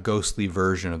a ghostly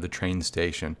version of the train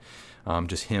station.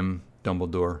 Just him,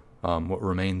 Dumbledore, what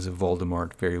remains of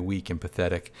Voldemort, very weak and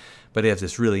pathetic. But he has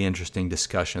this really interesting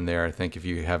discussion there. I think if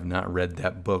you have not read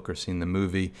that book or seen the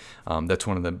movie, that's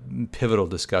one of the pivotal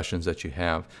discussions that you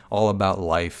have, all about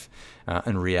life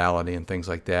and reality and things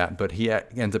like that. But he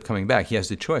ends up coming back. He has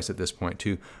the choice at this point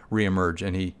to reemerge,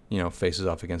 and he, faces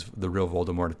off against the real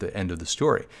Voldemort at the end of the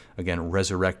story. Again,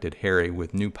 resurrected Harry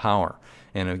with new power.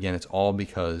 And again, it's all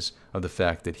because of the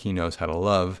fact that he knows how to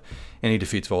love, and he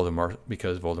defeats Voldemort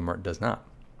because Voldemort does not.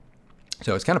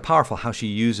 So it's kind of powerful how she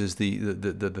uses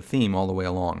the theme all the way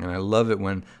along. And I love it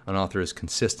when an author is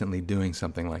consistently doing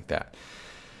something like that.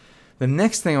 The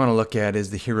next thing I want to look at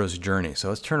is the hero's journey. So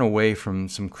let's turn away from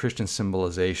some Christian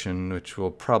symbolization, which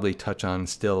we'll probably touch on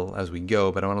still as we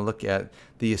go. But I want to look at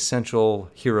the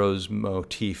essential hero's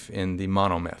motif in the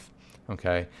monomyth.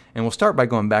 Okay? And we'll start by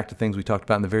going back to things we talked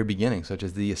about in the very beginning, such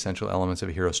as the essential elements of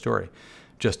a hero story.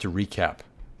 Just to recap.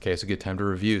 Okay, it's a good time to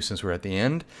review. Since we're at the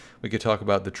end, we could talk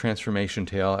about the transformation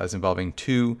tale as involving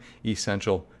two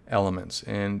essential elements.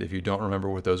 And if you don't remember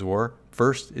what those were,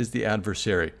 first is the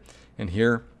adversary. And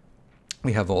here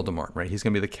we have Voldemort, right? He's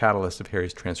going to be the catalyst of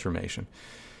Harry's transformation.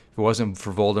 If it wasn't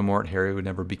for Voldemort, Harry would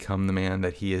never become the man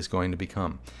that he is going to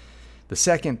become. The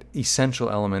second essential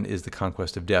element is the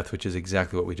conquest of death, which is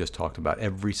exactly what we just talked about.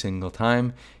 Every single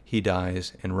time he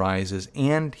dies and rises,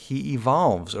 and he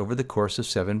evolves over the course of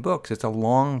 7 books. It's a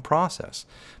long process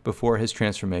before his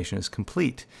transformation is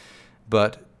complete.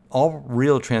 But all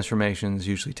real transformations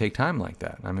usually take time like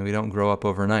that. I mean, we don't grow up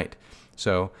overnight.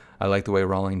 So I like the way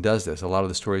Rowling does this. A lot of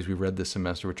the stories we read this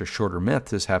semester, which are shorter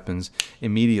myths, this happens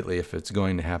immediately if it's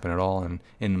going to happen at all. And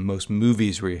in most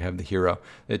movies where you have the hero,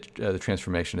 the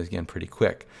transformation is, again, pretty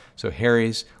quick. So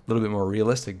Harry's a little bit more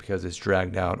realistic because it's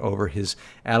dragged out over his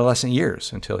adolescent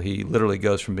years until he literally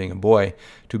goes from being a boy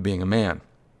to being a man.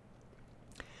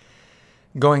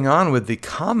 Going on with the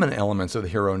common elements of the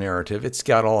hero narrative, it's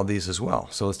got all of these as well.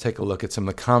 So let's take a look at some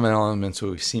of the common elements that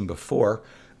we've seen before,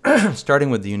 starting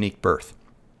with the unique birth.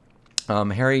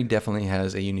 Harry definitely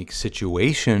has a unique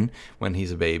situation when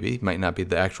he's a baby. It might not be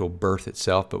the actual birth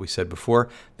itself, but we said before,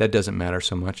 that doesn't matter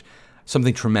so much.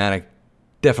 Something traumatic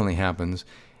definitely happens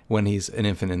when he's an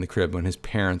infant in the crib, when his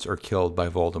parents are killed by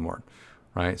Voldemort,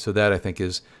 right? So that, I think,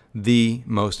 is the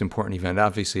most important event.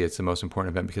 Obviously, it's the most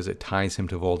important event because it ties him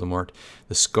to Voldemort.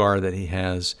 The scar that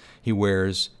he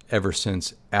wears ever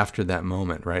since after that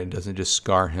moment, right? It doesn't just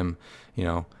scar him,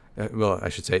 well, I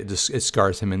should say it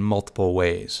scars him in multiple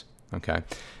ways. Okay.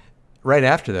 Right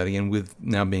after that, again, with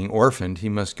now being orphaned, he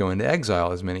must go into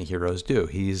exile, as many heroes do.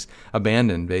 He's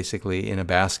abandoned, basically, in a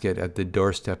basket at the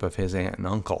doorstep of his aunt and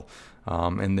uncle.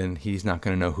 And then he's not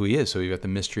going to know who he is. So you've got the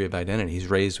mystery of identity. He's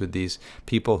raised with these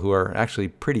people who are actually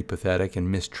pretty pathetic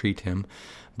and mistreat him.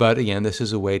 But again, this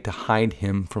is a way to hide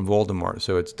him from Voldemort.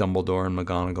 So it's Dumbledore and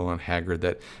McGonagall and Hagrid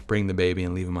that bring the baby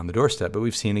and leave him on the doorstep. But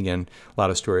we've seen, again, a lot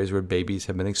of stories where babies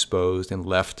have been exposed and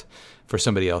left for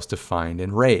somebody else to find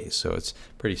and raise. So it's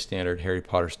pretty standard Harry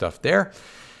Potter stuff there.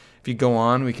 If you go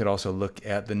on, we could also look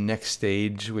at the next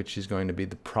stage, which is going to be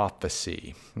the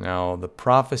prophecy. Now, the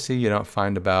prophecy you don't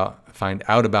find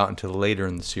out about until later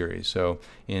in the series. So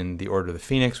in the Order of the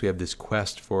Phoenix, we have this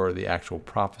quest for the actual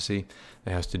prophecy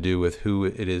that has to do with who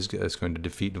it is that's going to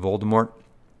defeat Voldemort.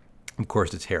 Of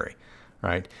course, it's Harry,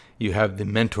 right? You have the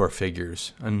mentor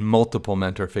figures, and multiple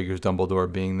mentor figures,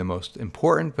 Dumbledore being the most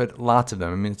important, but lots of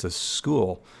them. I mean, it's a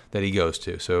school that he goes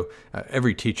to. So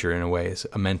every teacher, in a way, is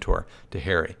a mentor to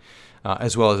Harry,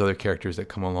 as well as other characters that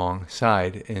come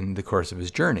alongside in the course of his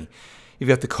journey. You've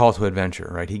got the call to adventure,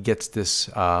 right? He gets this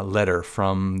letter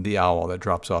from the owl that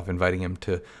drops off, inviting him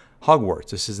to Hogwarts.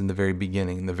 This is in the very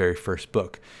beginning, in the very first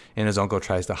book. And his uncle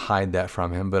tries to hide that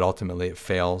from him, but ultimately it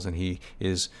fails, and he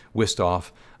is whisked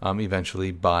off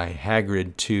eventually by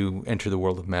Hagrid to enter the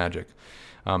world of magic.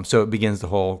 So it begins the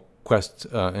whole quest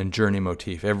and journey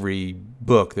motif. Every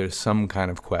book, there's some kind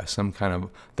of quest, some kind of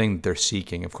thing that they're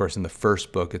seeking. Of course, in the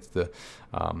first book, it's the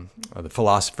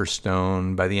Philosopher's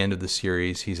Stone. By the end of the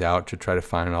series, he's out to try to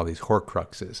find all these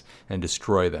Horcruxes and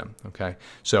destroy them. Okay,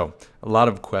 so a lot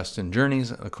of quests and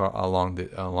journeys along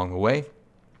the way.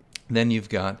 Then you've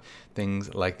got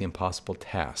things like the impossible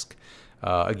task.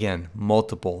 Again,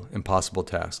 multiple impossible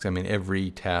tasks. I mean,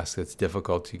 every task that's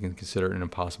difficult, you can consider it an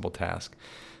impossible task.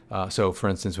 So, for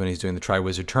instance, when he's doing the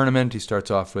Tri-Wizard Tournament, he starts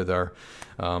off with our,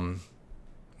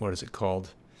 what is it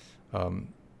called?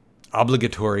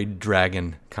 Obligatory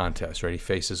dragon contest, right? He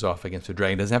faces off against a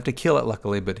dragon. Doesn't have to kill it,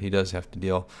 luckily, but he does have to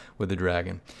deal with the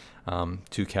dragon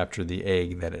to capture the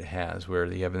egg that it has, where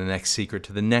you have the next secret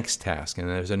to the next task, and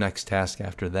there's a next task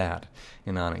after that,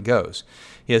 and on it goes.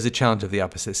 He has the challenge of the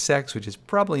opposite sex, which is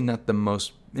probably not the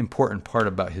most important part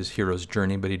about his hero's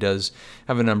journey, but he does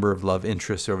have a number of love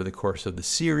interests over the course of the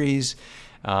series,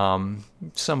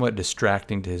 somewhat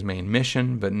distracting to his main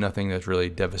mission, but nothing that's really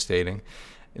devastating.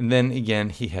 And then again,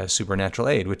 he has supernatural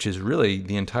aid, which is really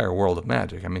the entire world of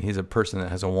magic. I mean, he's a person that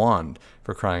has a wand,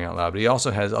 for crying out loud. But he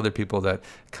also has other people that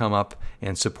come up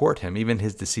and support him. Even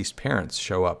his deceased parents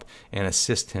show up and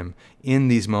assist him in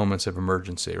these moments of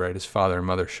emergency, right? His father and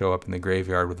mother show up in the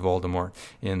graveyard with Voldemort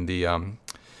in the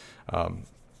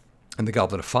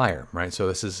Goblet of Fire, right? So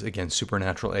this is, again,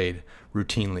 supernatural aid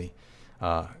routinely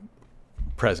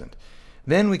present.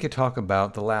 Then we could talk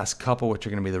about the last couple, which are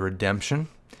going to be the redemption.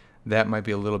 That might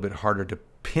be a little bit harder to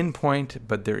pinpoint,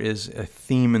 but there is a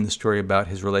theme in the story about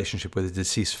his relationship with his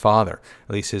deceased father,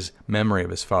 at least his memory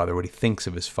of his father, what he thinks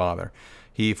of his father.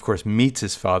 He, of course, meets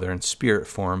his father in spirit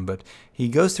form, but he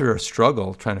goes through a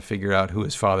struggle trying to figure out who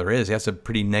his father is. He has a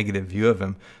pretty negative view of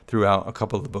him throughout a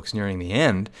couple of the books nearing the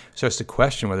end. Starts to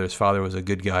question whether his father was a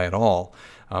good guy at all.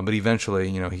 But eventually,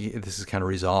 you know, this is kind of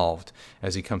resolved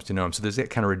as he comes to know him. So there's that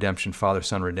kind of redemption,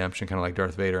 father-son redemption, kind of like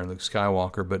Darth Vader and Luke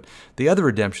Skywalker. But the other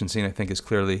redemption scene, I think, is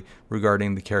clearly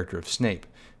regarding the character of Snape,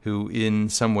 who in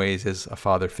some ways is a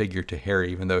father figure to Harry,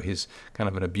 even though he's kind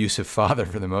of an abusive father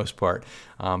for the most part.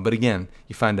 But again,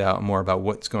 you find out more about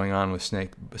what's going on with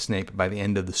Snape by the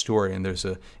end of the story, and there's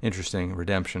an interesting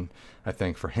redemption, I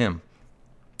think, for him.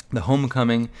 The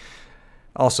homecoming,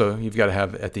 also, you've got to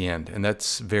have at the end, and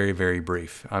that's very, very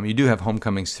brief. You do have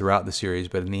homecomings throughout the series,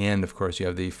 but in the end, of course, you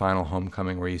have the final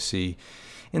homecoming where you see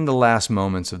in the last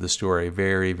moments of the story,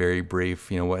 very, very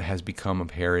brief, you know, what has become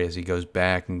of Harry as he goes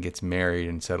back and gets married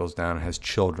and settles down and has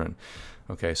children.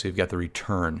 Okay, so you've got the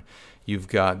return. You've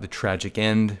got the tragic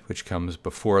end, which comes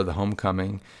before the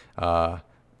homecoming,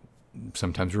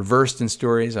 sometimes reversed in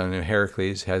stories. I know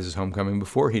Heracles has his homecoming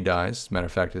before he dies. As a matter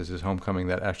of fact, it's his homecoming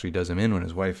that actually does him in when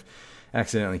his wife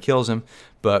accidentally kills him.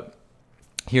 But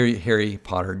here Harry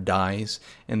Potter dies,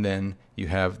 and then you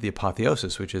have the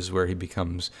apotheosis, which is where he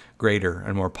becomes greater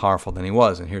and more powerful than he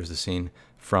was. And here's the scene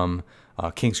from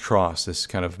King's Cross, this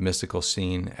kind of mystical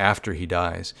scene after he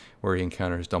dies, where he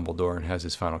encounters Dumbledore and has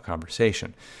his final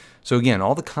conversation. So again,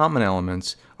 all the common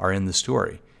elements are in the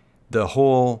story. The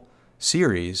whole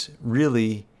series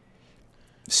really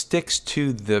sticks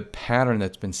to the pattern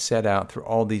that's been set out through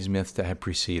all these myths that have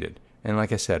preceded. And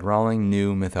like I said, Rowling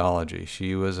knew mythology.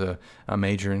 She was a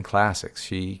major in classics.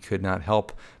 She could not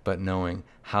help but knowing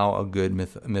how a good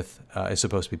myth is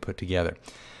supposed to be put together.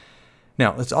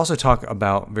 Now, let's also talk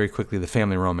about, very quickly, the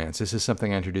family romance. This is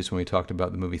something I introduced when we talked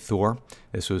about the movie Thor.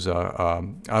 This was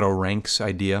Otto Rank's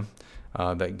idea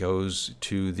that goes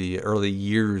to the early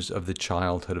years of the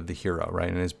childhood of the hero, right?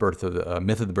 In his Myth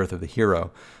of the Birth of the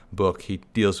Hero book, he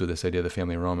deals with this idea of the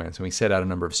family romance. And we set out a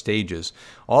number of stages,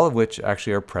 all of which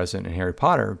actually are present in Harry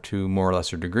Potter to more or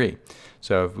lesser degree.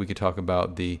 So if we could talk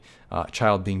about the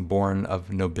child being born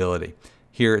of nobility.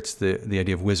 Here it's the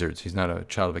idea of wizards. He's not a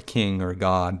child of a king or a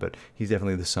god, but he's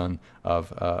definitely the son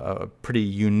of a pretty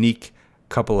unique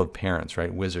couple of parents,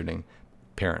 right? Wizarding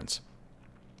parents.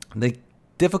 The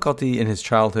difficulty in his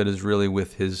childhood is really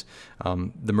with his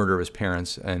the murder of his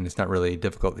parents, and it's not really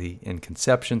difficulty in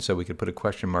conception, so we could put a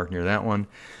question mark near that one.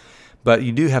 But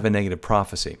you do have a negative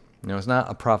prophecy. You know, it's not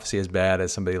a prophecy as bad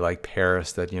as somebody like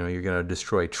Paris that, you know, you're going to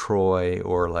destroy Troy,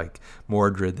 or like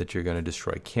Mordred that you're going to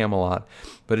destroy Camelot.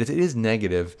 But it is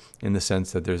negative in the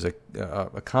sense that there's a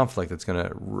conflict that's going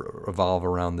to revolve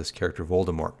around this character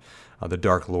Voldemort, the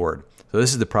Dark Lord. So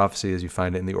this is the prophecy as you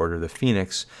find it in the Order of the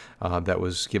Phoenix that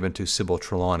was given to Sybil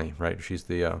Trelawney, right? She's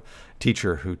the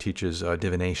teacher who teaches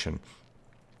divination.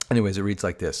 Anyways, it reads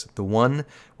like this. The one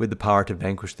with the power to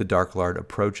vanquish the Dark Lord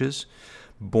approaches,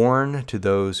 born to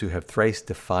those who have thrice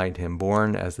defied him,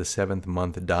 born as the 7th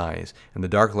month dies, and the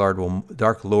Dark Lord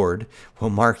will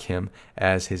mark him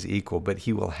as his equal, but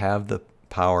he will have the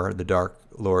power the Dark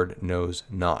Lord knows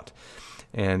not.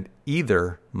 And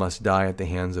either must die at the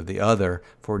hands of the other,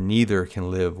 for neither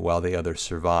can live while the other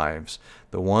survives.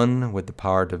 The one with the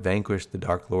power to vanquish the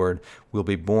Dark Lord will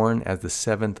be born as the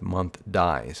 7th month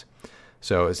dies.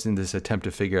 So it's in this attempt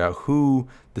to figure out who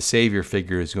the savior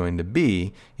figure is going to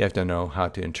be. You have to know how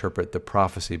to interpret the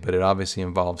prophecy, but it obviously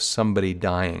involves somebody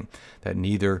dying, that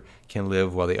neither can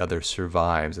live while the other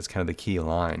survives. That's kind of the key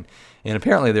line. And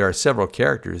apparently there are several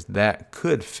characters that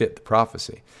could fit the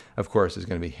prophecy. Of course, it's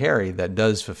going to be Harry that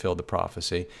does fulfill the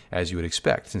prophecy, as you would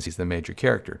expect, since he's the major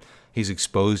character. He's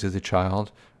exposed as a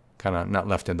child, kind of not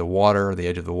left in the water or the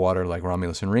edge of the water like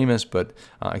Romulus and Remus, but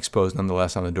exposed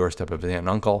nonetheless on the doorstep of his aunt and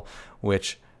uncle,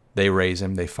 which they raise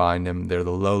him, they find him. They're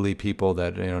the lowly people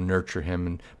that nurture him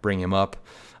and bring him up.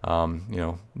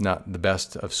 Not the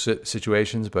best of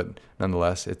situations, but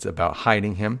nonetheless, it's about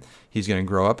hiding him. He's going to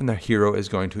grow up, and the hero is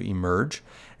going to emerge,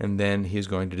 and then he's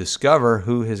going to discover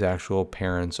who his actual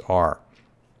parents are.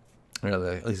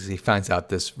 At least he finds out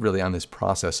this really on this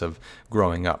process of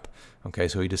growing up. Okay,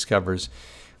 so he discovers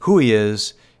who he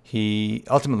is. He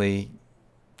ultimately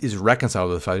is reconciled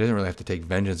with the father. He doesn't really have to take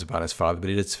vengeance upon his father, but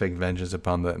he does take vengeance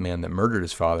upon the man that murdered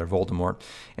his father, Voldemort.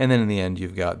 And then in the end,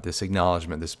 you've got this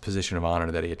acknowledgement, this position of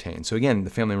honor that he attains. So again,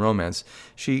 the family romance,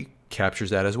 she captures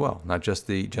that as well, not just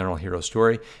the general hero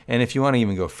story. And if you want to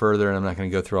even go further, and I'm not going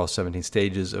to go through all 17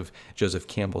 stages of Joseph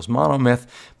Campbell's monomyth,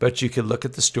 but you could look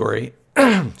at the story,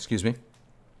 excuse me,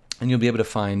 and you'll be able to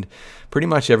find pretty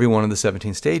much every one of the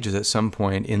 17 stages at some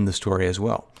point in the story as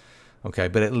well. Okay,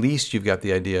 but at least you've got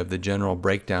the idea of the general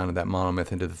breakdown of that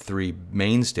monomyth into the three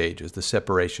main stages: the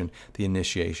separation, the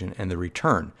initiation, and the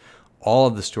return. All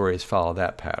of the stories follow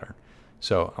that pattern.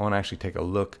 So I want to actually take a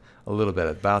look a little bit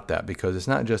about that, because it's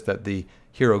not just that the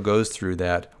hero goes through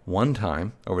that one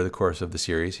time over the course of the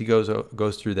series. He goes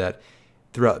through that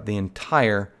throughout the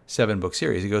entire 7-book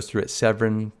series. He goes through it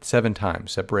seven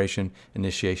times: separation,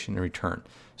 initiation, and return.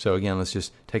 So again, let's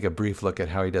just take a brief look at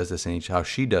how he does this in how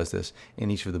she does this in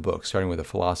each of the books, starting with the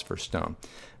Philosopher's Stone.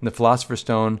 And the Philosopher's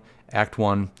Stone, Act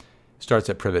 1, starts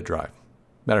at Privet Drive.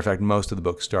 Matter of fact, most of the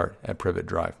books start at Privet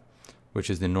Drive, which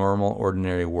is the normal,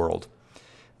 ordinary world.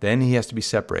 Then he has to be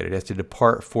separated. He has to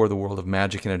depart for the world of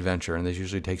magic and adventure, and this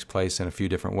usually takes place in a few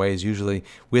different ways, usually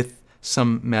with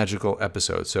some magical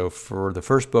episodes. So for the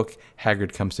first book,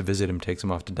 Hagrid comes to visit him, takes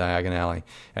him off to Diagon Alley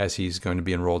as he's going to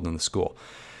be enrolled in the school.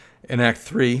 In Act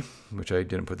 3, which I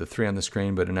didn't put the 3 on the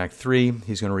screen, but in Act 3,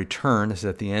 he's going to return. This is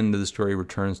at the end of the story,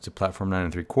 returns to platform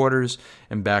 9 3/4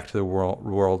 and back to the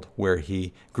world where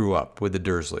he grew up with the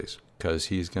Dursleys, because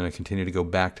he's going to continue to go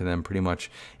back to them pretty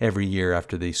much every year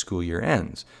after the school year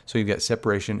ends. So you've got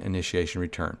separation, initiation,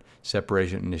 return.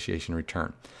 Separation, initiation,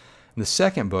 return. In the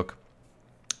second book,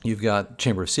 you've got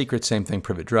Chamber of Secrets, same thing,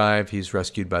 Privet Drive. He's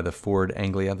rescued by the Ford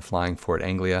Anglia, the flying Ford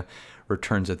Anglia,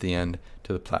 returns at the end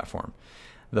to the platform.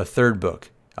 The third book,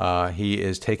 he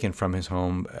is taken from his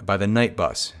home by the night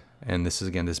bus. And this is,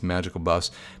 again, this magical bus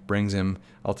brings him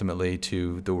ultimately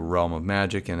to the realm of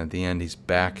magic. And at the end, he's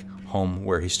back home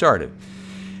where he started.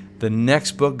 The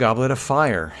next book, Goblet of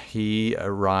Fire, he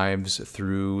arrives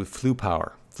through Floo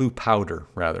powder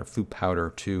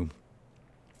to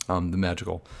the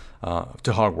magical,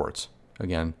 to Hogwarts.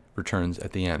 Again, returns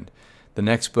at the end. The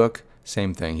next book,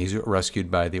 same thing. He's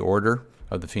rescued by the Order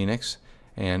of the Phoenix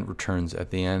and returns at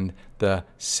the end. The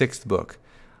sixth book,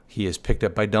 he is picked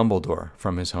up by Dumbledore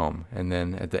from his home. And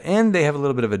then at the end, they have a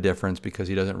little bit of a difference, because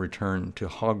he doesn't return to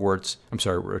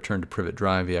return to Privet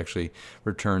Drive. He actually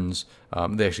returns,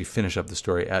 they actually finish up the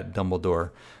story at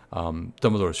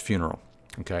Dumbledore's funeral,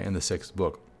 okay, in the sixth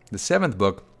book. The seventh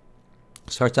book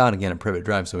starts out again at Privet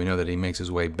Drive, so we know that he makes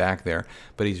his way back there,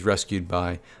 but he's rescued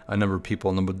by a number of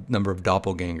people, a number of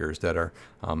doppelgangers that are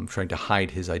trying to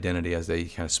hide his identity as they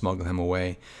kind of smuggle him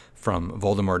away from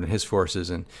Voldemort and his forces.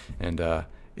 And at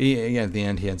the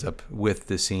end, he ends up with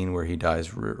the scene where he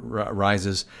dies,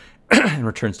 rises, and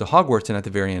returns to Hogwarts. And at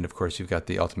the very end, of course, you've got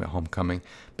the ultimate homecoming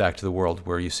back to the world,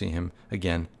 where you see him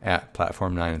again at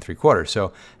platform 9 3/4.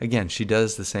 So again, she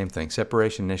does the same thing: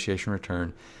 separation, initiation,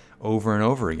 return, over and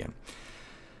over again.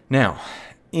 Now,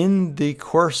 in the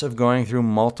course of going through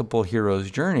multiple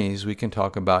heroes' journeys, we can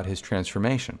talk about his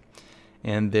transformation.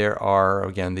 And there are,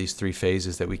 again, these three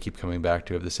phases that we keep coming back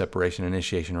to of the separation,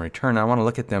 initiation, and return. I want to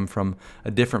look at them from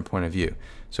a different point of view.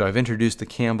 So I've introduced the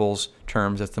Campbell's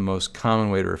terms. That's the most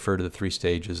common way to refer to the three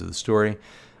stages of the story.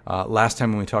 Last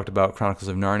time when we talked about Chronicles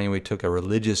of Narnia, we took a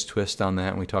religious twist on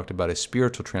that, and we talked about a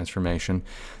spiritual transformation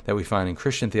that we find in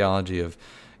Christian theology of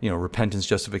repentance,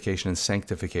 justification, and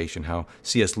sanctification, how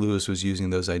C.S. Lewis was using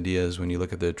those ideas when you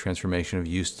look at the transformation of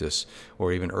Eustace,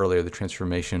 or even earlier, the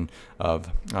transformation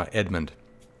of Edmund.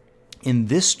 In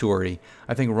this story,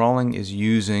 I think Rowling is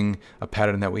using a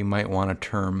pattern that we might want to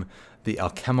term the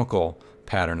alchemical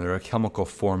pattern, or alchemical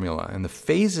formula. And the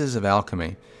phases of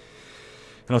alchemy,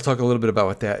 And I'll talk a little bit about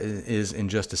what that is in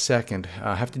just a second.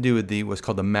 Have to do with what's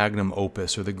called the magnum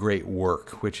opus, or the great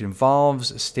work, which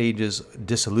involves stages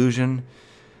dissolution,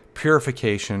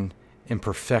 purification, and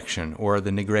perfection, or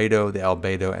the nigredo, the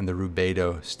albedo, and the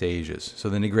rubedo stages. So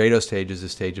the nigredo stage is the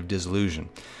stage of dissolution.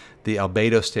 The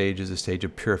albedo stage is the stage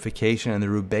of purification, and the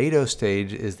rubedo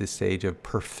stage is the stage of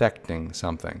perfecting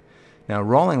something. Now,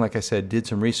 Rawling, like I said, did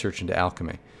some research into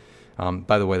alchemy.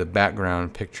 By the way, the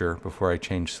background picture, before I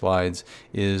change slides,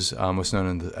 is what's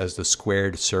known as the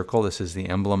squared circle. This is the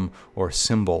emblem or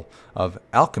symbol of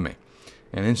alchemy.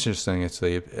 And interesting,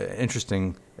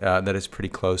 interesting that it's pretty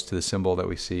close to the symbol that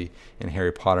we see in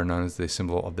Harry Potter, known as the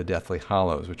symbol of the Deathly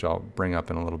Hallows, which I'll bring up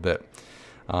in a little bit.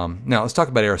 Now, let's talk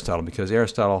about Aristotle, because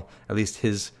Aristotle, at least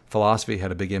his philosophy,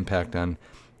 had a big impact on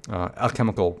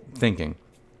alchemical thinking.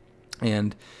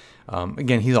 And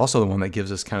again, he's also the one that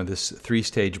gives us kind of this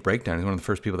three-stage breakdown. He's one of the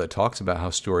first people that talks about how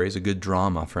stories, a good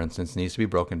drama, for instance, needs to be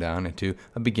broken down into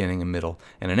a beginning, a middle,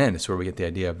 and an end. It's where we get the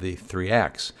idea of the three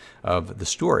acts of the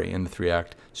story and the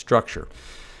three-act structure.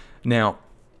 Now,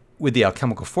 with the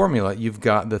alchemical formula, you've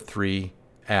got the three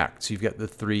acts. You've got the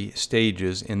three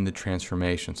stages in the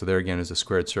transformation. So there again is a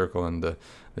squared circle and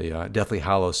the Deathly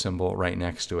Hallows symbol right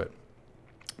next to it.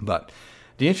 But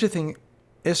the interesting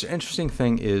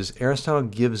thing is Aristotle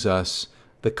gives us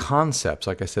the concepts,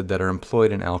 like I said, that are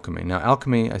employed in alchemy. Now,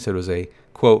 alchemy, I said, was a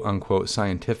quote-unquote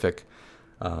scientific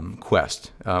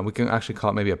quest. We can actually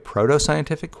call it maybe a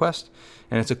proto-scientific quest,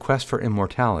 and it's a quest for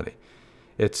immortality.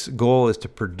 Its goal is to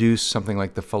produce something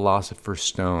like the philosopher's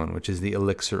stone, which is the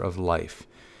elixir of life.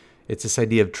 It's this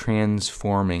idea of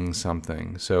transforming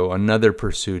something. So another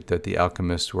pursuit that the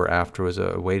alchemists were after was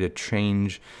a way to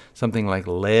change something like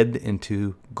lead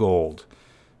into gold.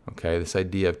 Okay, this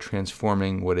idea of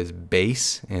transforming what is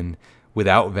base and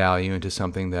without value into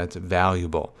something that's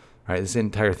valuable. Right? This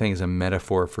entire thing is a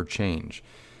metaphor for change.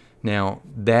 Now,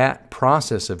 that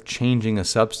process of changing a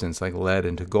substance like lead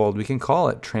into gold, we can call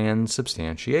it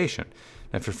transubstantiation.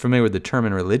 Now, if you're familiar with the term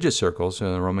in religious circles,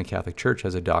 the Roman Catholic Church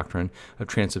has a doctrine of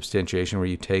transubstantiation where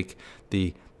you take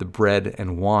the bread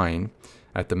and wine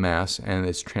at the Mass, and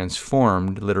it's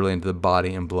transformed literally into the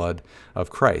body and blood of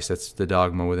Christ. That's the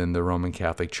dogma within the Roman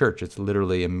Catholic Church. It's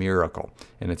literally a miracle,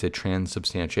 and it's a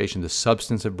transubstantiation. The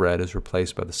substance of bread is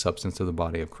replaced by the substance of the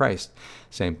body of Christ.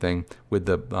 Same thing with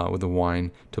the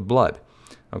wine to blood.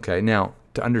 Okay, now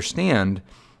to understand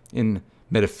in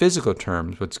metaphysical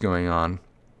terms what's going on,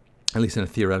 at least in a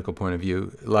theoretical point of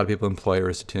view, a lot of people employ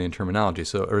Aristotelian terminology.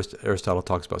 So Aristotle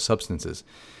talks about substances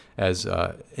as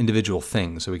individual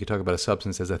things. So we could talk about a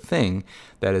substance as a thing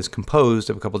that is composed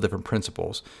of a couple different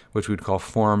principles, which we would call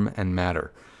form and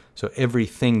matter. So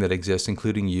everything that exists,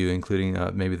 including you, including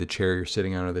maybe the chair you're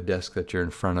sitting on or the desk that you're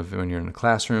in front of when you're in a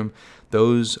classroom,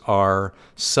 those are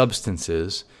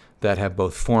substances that have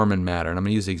both form and matter. And I'm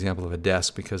going to use the example of a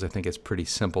desk because I think it's pretty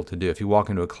simple to do. If you walk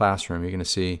into a classroom, you're going to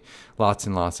see lots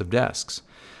and lots of desks.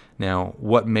 Now,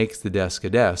 what makes the desk a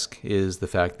desk is the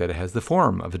fact that it has the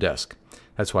form of a desk.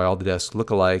 That's why all the desks look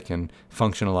alike and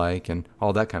function alike and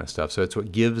all that kind of stuff. So it's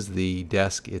what gives the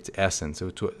desk its essence.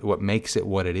 It's what makes it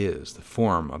what it is, the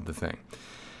form of the thing.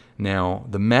 Now,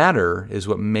 the matter is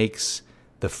what makes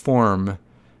the form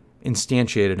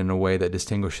instantiated in a way that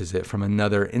distinguishes it from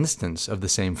another instance of the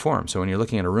same form. So when you're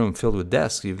looking at a room filled with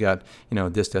desks, you've got,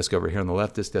 this desk over here on the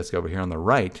left, this desk over here on the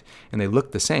right, and they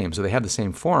look the same. So they have the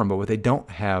same form, but what they don't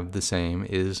have the same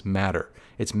is matter.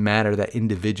 It's matter that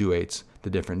individuates the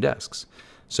different desks.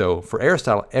 So for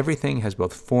Aristotle, everything has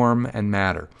both form and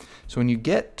matter. So when you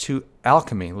get to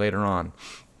alchemy later on,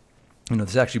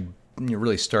 this actually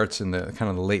really starts in the kind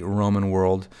of the late Roman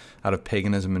world out of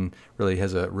paganism and really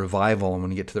has a revival when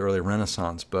you get to the early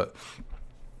Renaissance. But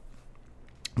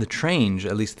the change,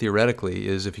 at least theoretically,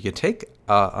 is if you could take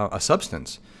a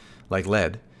substance like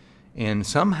lead and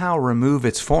somehow remove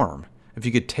its form. If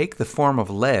you could take the form of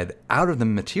lead out of the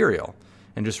material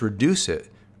and just reduce it,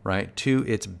 right, to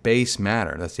its base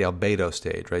matter. That's the albedo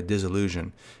stage, right,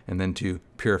 dissolution, and then to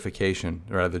purification,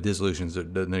 or rather dissolution is the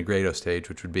nigredo stage,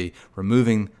 which would be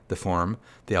removing the form.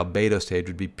 The albedo stage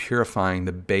would be purifying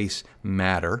the base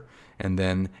matter, and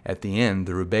then at the end,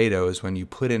 the rubedo is when you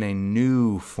put in a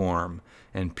new form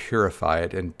and purify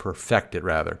it and perfect it,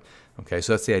 rather. Okay,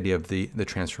 so that's the idea of the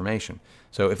transformation.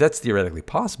 So if that's theoretically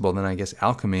possible, then I guess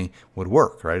alchemy would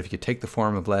work, right? If you could take the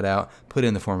form of lead out, put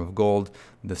in the form of gold,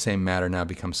 the same matter now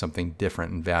becomes something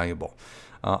different and valuable.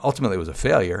 Ultimately, it was a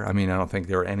failure. I mean, I don't think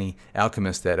there were any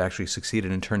alchemists that actually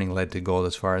succeeded in turning lead to gold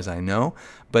as far as I know.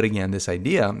 But again, this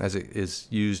idea, as it is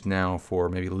used now for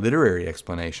maybe literary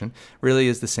explanation, really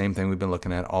is the same thing we've been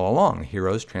looking at all along, a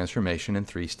hero's transformation in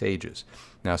 3 stages.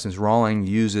 Now, since Rowling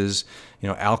uses,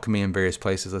 alchemy in various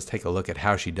places, let's take a look at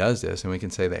how she does this, and we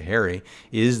can say that Harry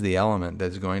is the element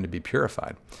that's going to be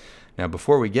purified. Now,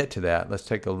 before we get to that, let's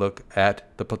take a look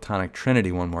at the Platonic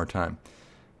Trinity one more time.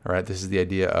 All right, this is the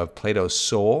idea of Plato's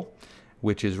soul,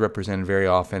 which is represented very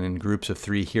often in groups of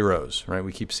 3 heroes. Right,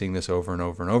 we keep seeing this over and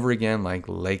over and over again, like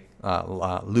Luke,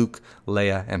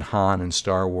 Leia, and Han in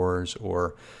Star Wars,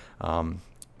 or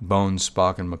Bones,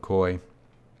 Spock, and McCoy.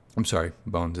 I'm sorry,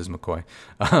 Bones is McCoy.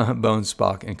 Bones,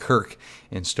 Spock, and Kirk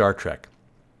in Star Trek.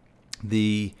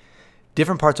 The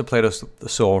different parts of Plato's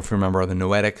soul, if you remember, are the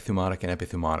noetic, thumotic, and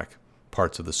epithumotic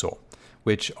parts of the soul,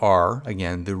 which are,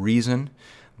 again, the reason,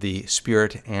 the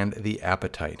spirit, and the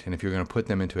appetite. And if you're going to put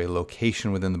them into a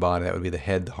location within the body, that would be the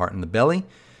head, the heart, and the belly.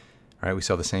 All right, we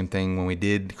saw the same thing when we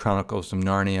did Chronicles of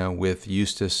Narnia with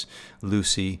Eustace,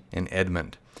 Lucy, and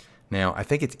Edmund. Now, I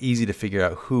think it's easy to figure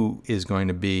out who is going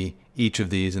to be each of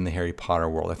these in the Harry Potter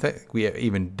world. I think we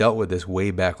even dealt with this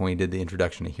way back when we did the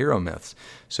introduction to hero myths.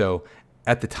 So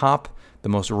at the top, the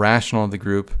most rational of the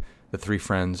group, the 3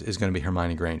 friends, is going to be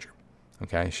Hermione Granger.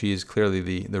 Okay, she is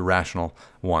clearly the rational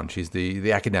one. She's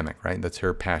the academic, right? That's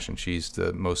her passion. She's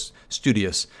the most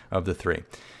studious of the 3.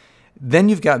 Then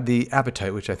you've got the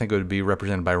appetite, which I think would be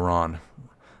represented by Ron.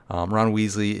 Ron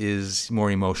Weasley is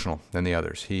more emotional than the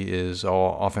others. He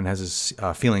often has his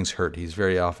feelings hurt. He's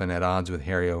very often at odds with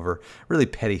Harry over really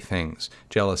petty things,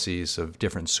 jealousies of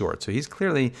different sorts. So he's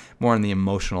clearly more on the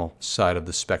emotional side of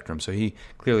the spectrum. So he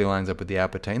clearly lines up with the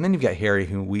appetite. And then you've got Harry,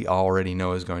 who we already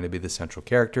know is going to be the central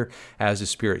character, as the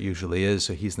spirit usually is.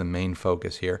 So he's the main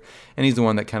focus here. And he's the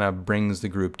one that kind of brings the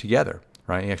group together,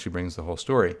 right? He actually brings the whole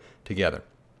story together.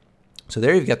 So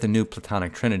there you've got the new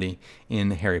Platonic Trinity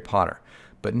in Harry Potter.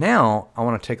 But now I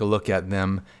want to take a look at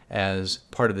them as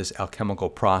part of this alchemical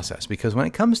process, because when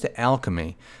it comes to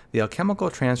alchemy, the alchemical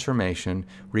transformation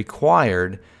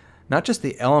required not just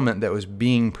the element that was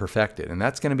being perfected, and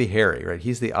that's going to be Harry, right?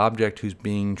 He's the object who's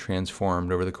being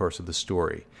transformed over the course of the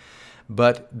story.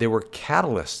 But there were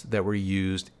catalysts that were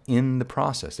used in the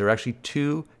process. There were actually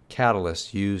 2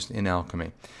 catalysts used in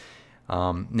alchemy.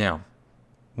 Now,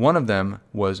 one of them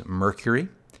was mercury,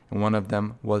 and one of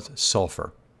them was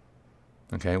sulfur.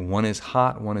 Okay, one is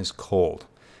hot, one is cold.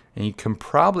 And you can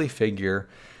probably figure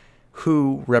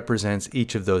who represents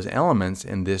each of those elements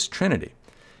in this trinity.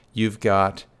 You've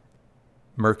got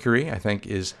mercury, I think,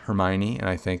 is Hermione, and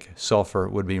I think sulfur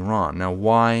would be Ron. Now,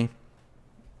 why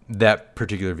that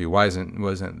particular view? Why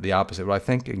wasn't the opposite? Well, I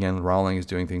think, again, Rowling is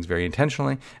doing things very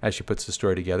intentionally as she puts the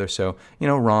story together. So,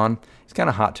 Ron, he's kind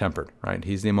of hot-tempered, right?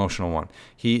 He's the emotional one.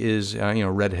 He is,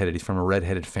 red-headed. He's from a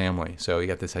red-headed family. So you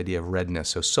got this idea of redness.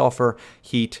 So sulfur,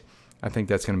 heat, I think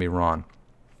that's going to be Ron.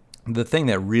 The thing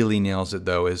that really nails it,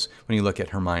 though, is when you look at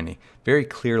Hermione. Very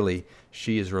clearly,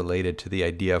 she is related to the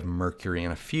idea of mercury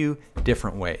in a few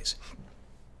different ways.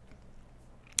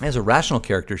 As a rational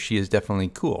character, she is definitely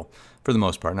cool, for the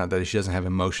most part. Not that she doesn't have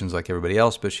emotions like everybody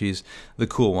else, but she's the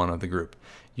cool one of the group.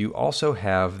 You also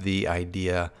have the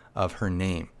idea of her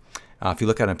name. If you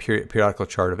look at a periodical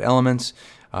chart of elements,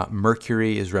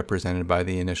 Mercury is represented by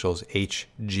the initials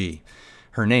HG.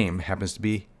 Her name happens to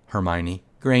be Hermione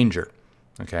Granger.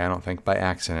 Okay, I don't think by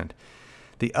accident.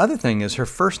 The other thing is her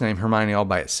first name, Hermione, all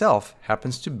by itself,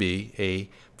 happens to be a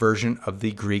version of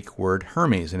the Greek word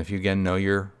Hermes. And if you again know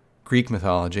your Greek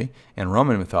mythology and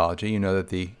Roman mythology, you know that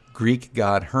the Greek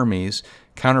god Hermes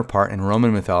counterpart in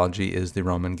Roman mythology is the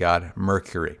Roman god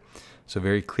Mercury. So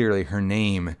very clearly her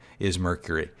name is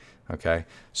Mercury. Okay,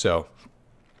 so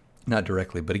not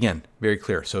directly, but again, very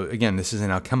clear. So again, this is an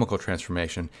alchemical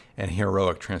transformation and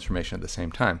heroic transformation at the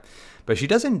same time. But she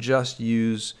doesn't just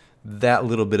use that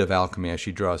little bit of alchemy as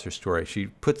she draws her story. She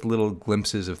puts little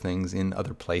glimpses of things in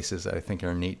other places that I think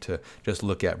are neat to just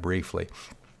look at briefly.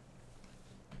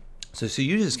 So she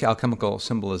uses alchemical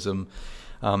symbolism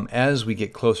as we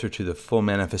get closer to the full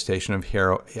manifestation of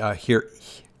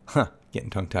getting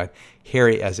tongue-tied,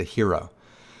 Harry as a hero.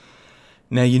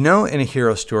 Now, you know in a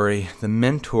hero story, the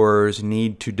mentors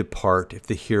need to depart if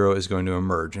the hero is going to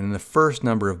emerge. And in the first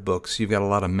number of books, you've got a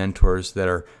lot of mentors that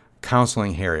are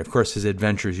counseling Harry. Of course, his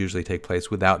adventures usually take place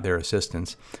without their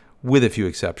assistance, with a few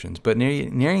exceptions. But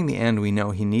nearing the end, we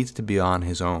know he needs to be on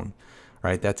his own,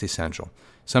 right? That's essential.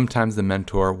 Sometimes the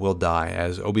mentor will die,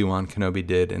 as Obi-Wan Kenobi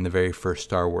did in the very first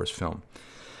Star Wars film.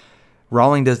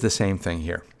 Rowling does the same thing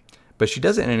here. But she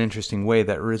does it in an interesting way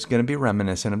that is going to be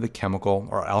reminiscent of the chemical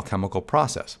or alchemical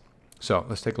process. So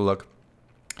let's take a look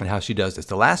and how she does this.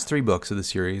 The last 3 books of the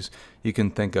series you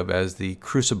can think of as the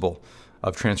crucible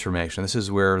of transformation. This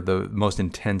is where the most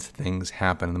intense things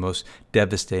happen, the most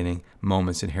devastating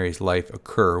moments in Harry's life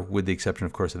occur, with the exception,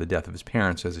 of course, of the death of his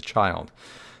parents as a child.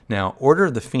 Now, Order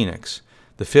of the Phoenix,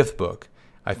 the 5th book,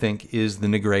 I think, is the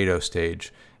Negredo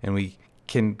stage, and we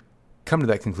can come to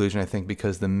that conclusion, I think,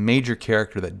 because the major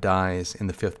character that dies in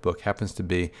the 5th book happens to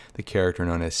be the character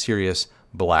known as Sirius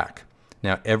Black.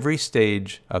 Now, every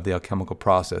stage of the alchemical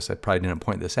process, I probably didn't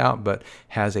point this out, but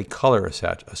has a color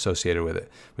associated with it,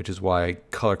 which is why I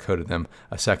color-coded them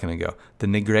a second ago. The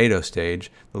Negredo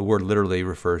stage, the word literally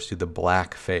refers to the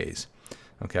black phase.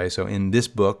 Okay, so in this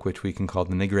book, which we can call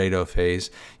the Negredo phase,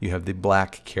 you have the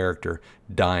black character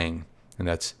dying, and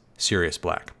that's Sirius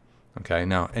Black. Okay,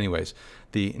 now, anyways,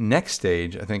 the next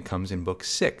stage, I think, comes in book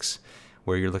 6,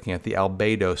 where you're looking at the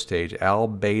albedo stage.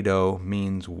 Albedo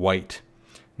means white.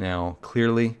 Now,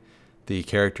 clearly, the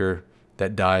character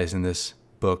that dies in this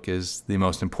book is the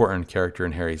most important character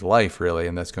in Harry's life, really,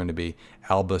 and that's going to be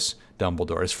Albus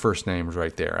Dumbledore. His first name is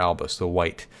right there, Albus, the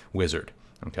White Wizard.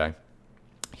 Okay,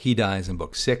 he dies in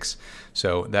book 6,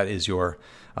 so that is your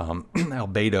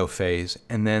albedo phase,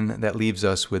 and then that leaves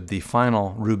us with the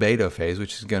final rubedo phase,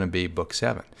 which is going to be book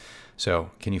 7.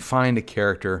 So, can you find a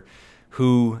character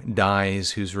who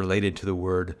dies who's related to the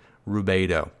word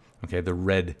rubedo? Okay, the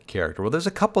red character. Well, there's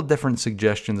a couple different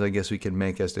suggestions I guess we could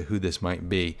make as to who this might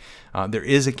be. There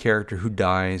is a character who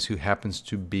dies who happens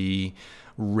to be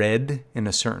red in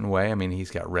a certain way. I mean, he's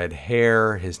got red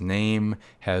hair. His name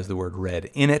has the word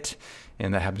red in it,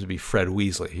 and that happens to be Fred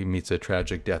Weasley. He meets a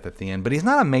tragic death at the end, but he's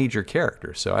not a major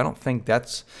character, so I don't think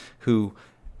that's who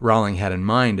Rowling had in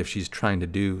mind if she's trying to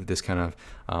do this kind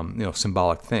of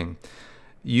symbolic thing.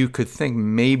 You could think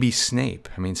maybe Snape.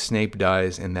 I mean, Snape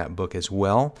dies in that book as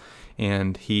well,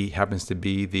 and he happens to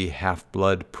be the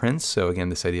half-blood prince. So again,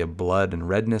 this idea of blood and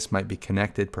redness might be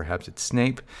connected. Perhaps it's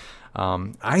Snape.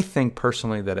 I think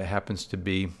personally that it happens to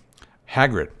be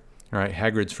Hagrid. All right,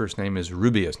 Hagrid's first name is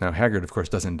Rubeus. Now, Hagrid, of course,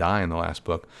 doesn't die in the last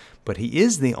book, but he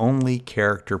is the only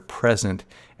character present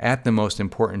at the most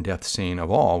important death scene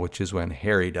of all, which is when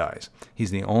Harry dies.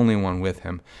 He's the only one with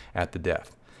him at the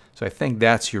death. So I think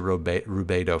that's your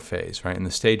rubedo phase, right? And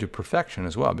the stage of perfection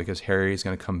as well, because Harry is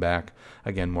going to come back,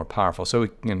 again, more powerful. So you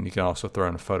can also throw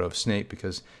in a photo of Snape,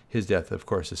 because his death, of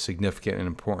course, is significant and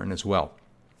important as well.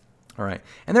 All right.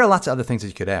 And there are lots of other things that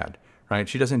you could add, right?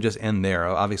 She doesn't just end there.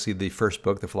 Obviously, the first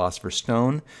book, The Philosopher's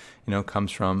Stone,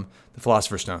 comes from the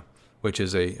Philosopher's Stone, which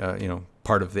is a,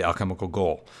 part of the alchemical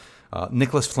goal.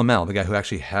 Nicholas Flamel, the guy who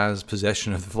actually has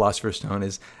possession of the Philosopher's Stone,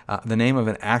 is the name of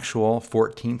an actual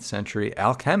 14th century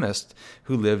alchemist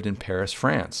who lived in Paris,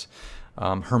 France.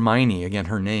 Hermione, again,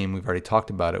 her name, we've already talked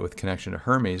about it with connection to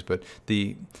Hermes, but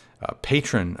the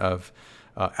patron of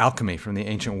alchemy from the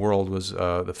ancient world was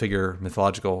the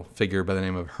mythological figure by the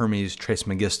name of Hermes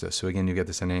Trismegistus. So again, you get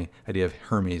this idea of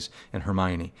Hermes and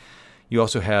Hermione. You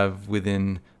also have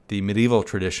within the medieval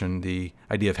tradition, the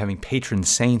idea of having patron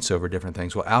saints over different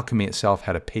things. Well, alchemy itself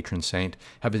had a patron saint,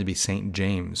 happened to be Saint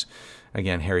James.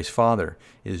 Again, Harry's father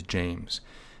is James.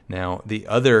 Now, the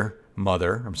other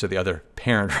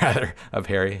parent rather of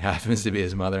Harry happens to be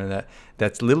his mother, and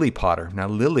that's Lily Potter. Now,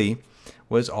 Lily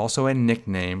was also a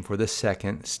nickname for the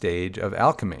second stage of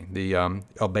alchemy, the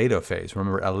albedo phase.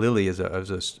 Remember, a lily is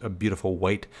a beautiful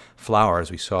white flower,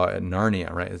 as we saw at Narnia,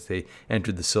 right? As they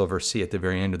entered the Silver Sea at the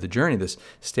very end of the journey, this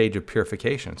stage of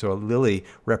purification. So a lily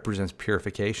represents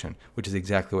purification, which is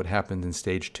exactly what happens in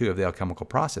stage 2 of the alchemical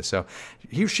process. So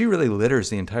she really litters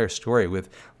the entire story with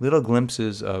little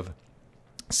glimpses of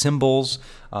symbols,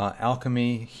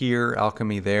 alchemy here,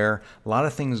 alchemy there, a lot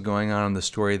of things going on in the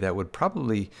story that would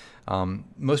probably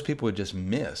most people would just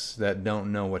miss, that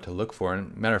don't know what to look for.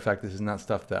 And matter of fact, this is not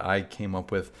stuff that I came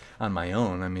up with on my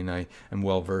own. I mean, I am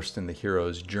well versed in the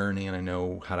hero's journey, and I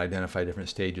know how to identify different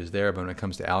stages there. But when it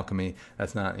comes to alchemy,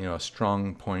 that's not a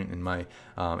strong point in my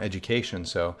education.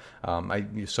 So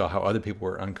you saw how other people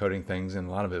were uncoding things, and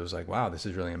a lot of it was like, wow, this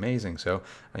is really amazing. So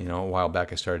a while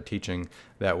back I started teaching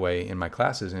that way in my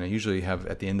classes, and I usually have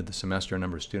at the end of the semester a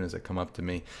number of students that come up to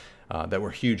me that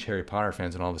were huge Harry Potter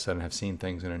fans, and all of a sudden have seen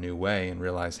things in a new way and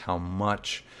realized how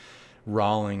much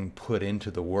Rowling put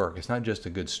into the work. It's not just a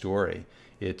good story,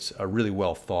 it's a really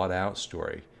well thought out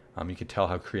story. You can tell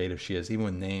how creative she is, even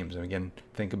with names. And again,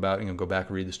 think about, go back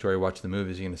and read the story, watch the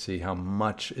movies, you're going to see how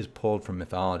much is pulled from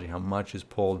mythology, how much is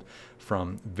pulled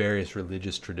from various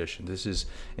religious traditions. This is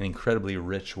an incredibly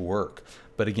rich work.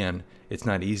 But again, it's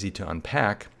not easy to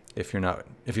unpack if you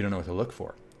don't know what to look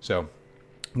for. So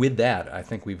with that, I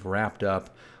think we've wrapped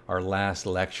up our last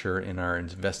lecture in our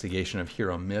investigation of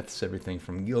hero myths, everything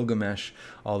from Gilgamesh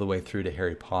all the way through to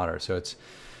Harry Potter. So it's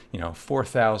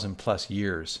 4,000 plus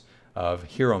years of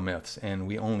hero myths, and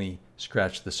we only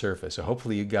scratched the surface. So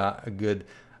hopefully you got a good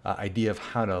idea of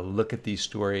how to look at these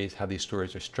stories, how these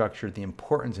stories are structured, the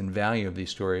importance and value of these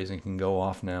stories, and can go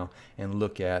off now and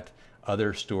look at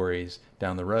other stories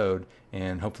down the road,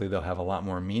 and hopefully they'll have a lot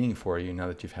more meaning for you now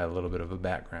that you've had a little bit of a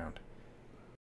background.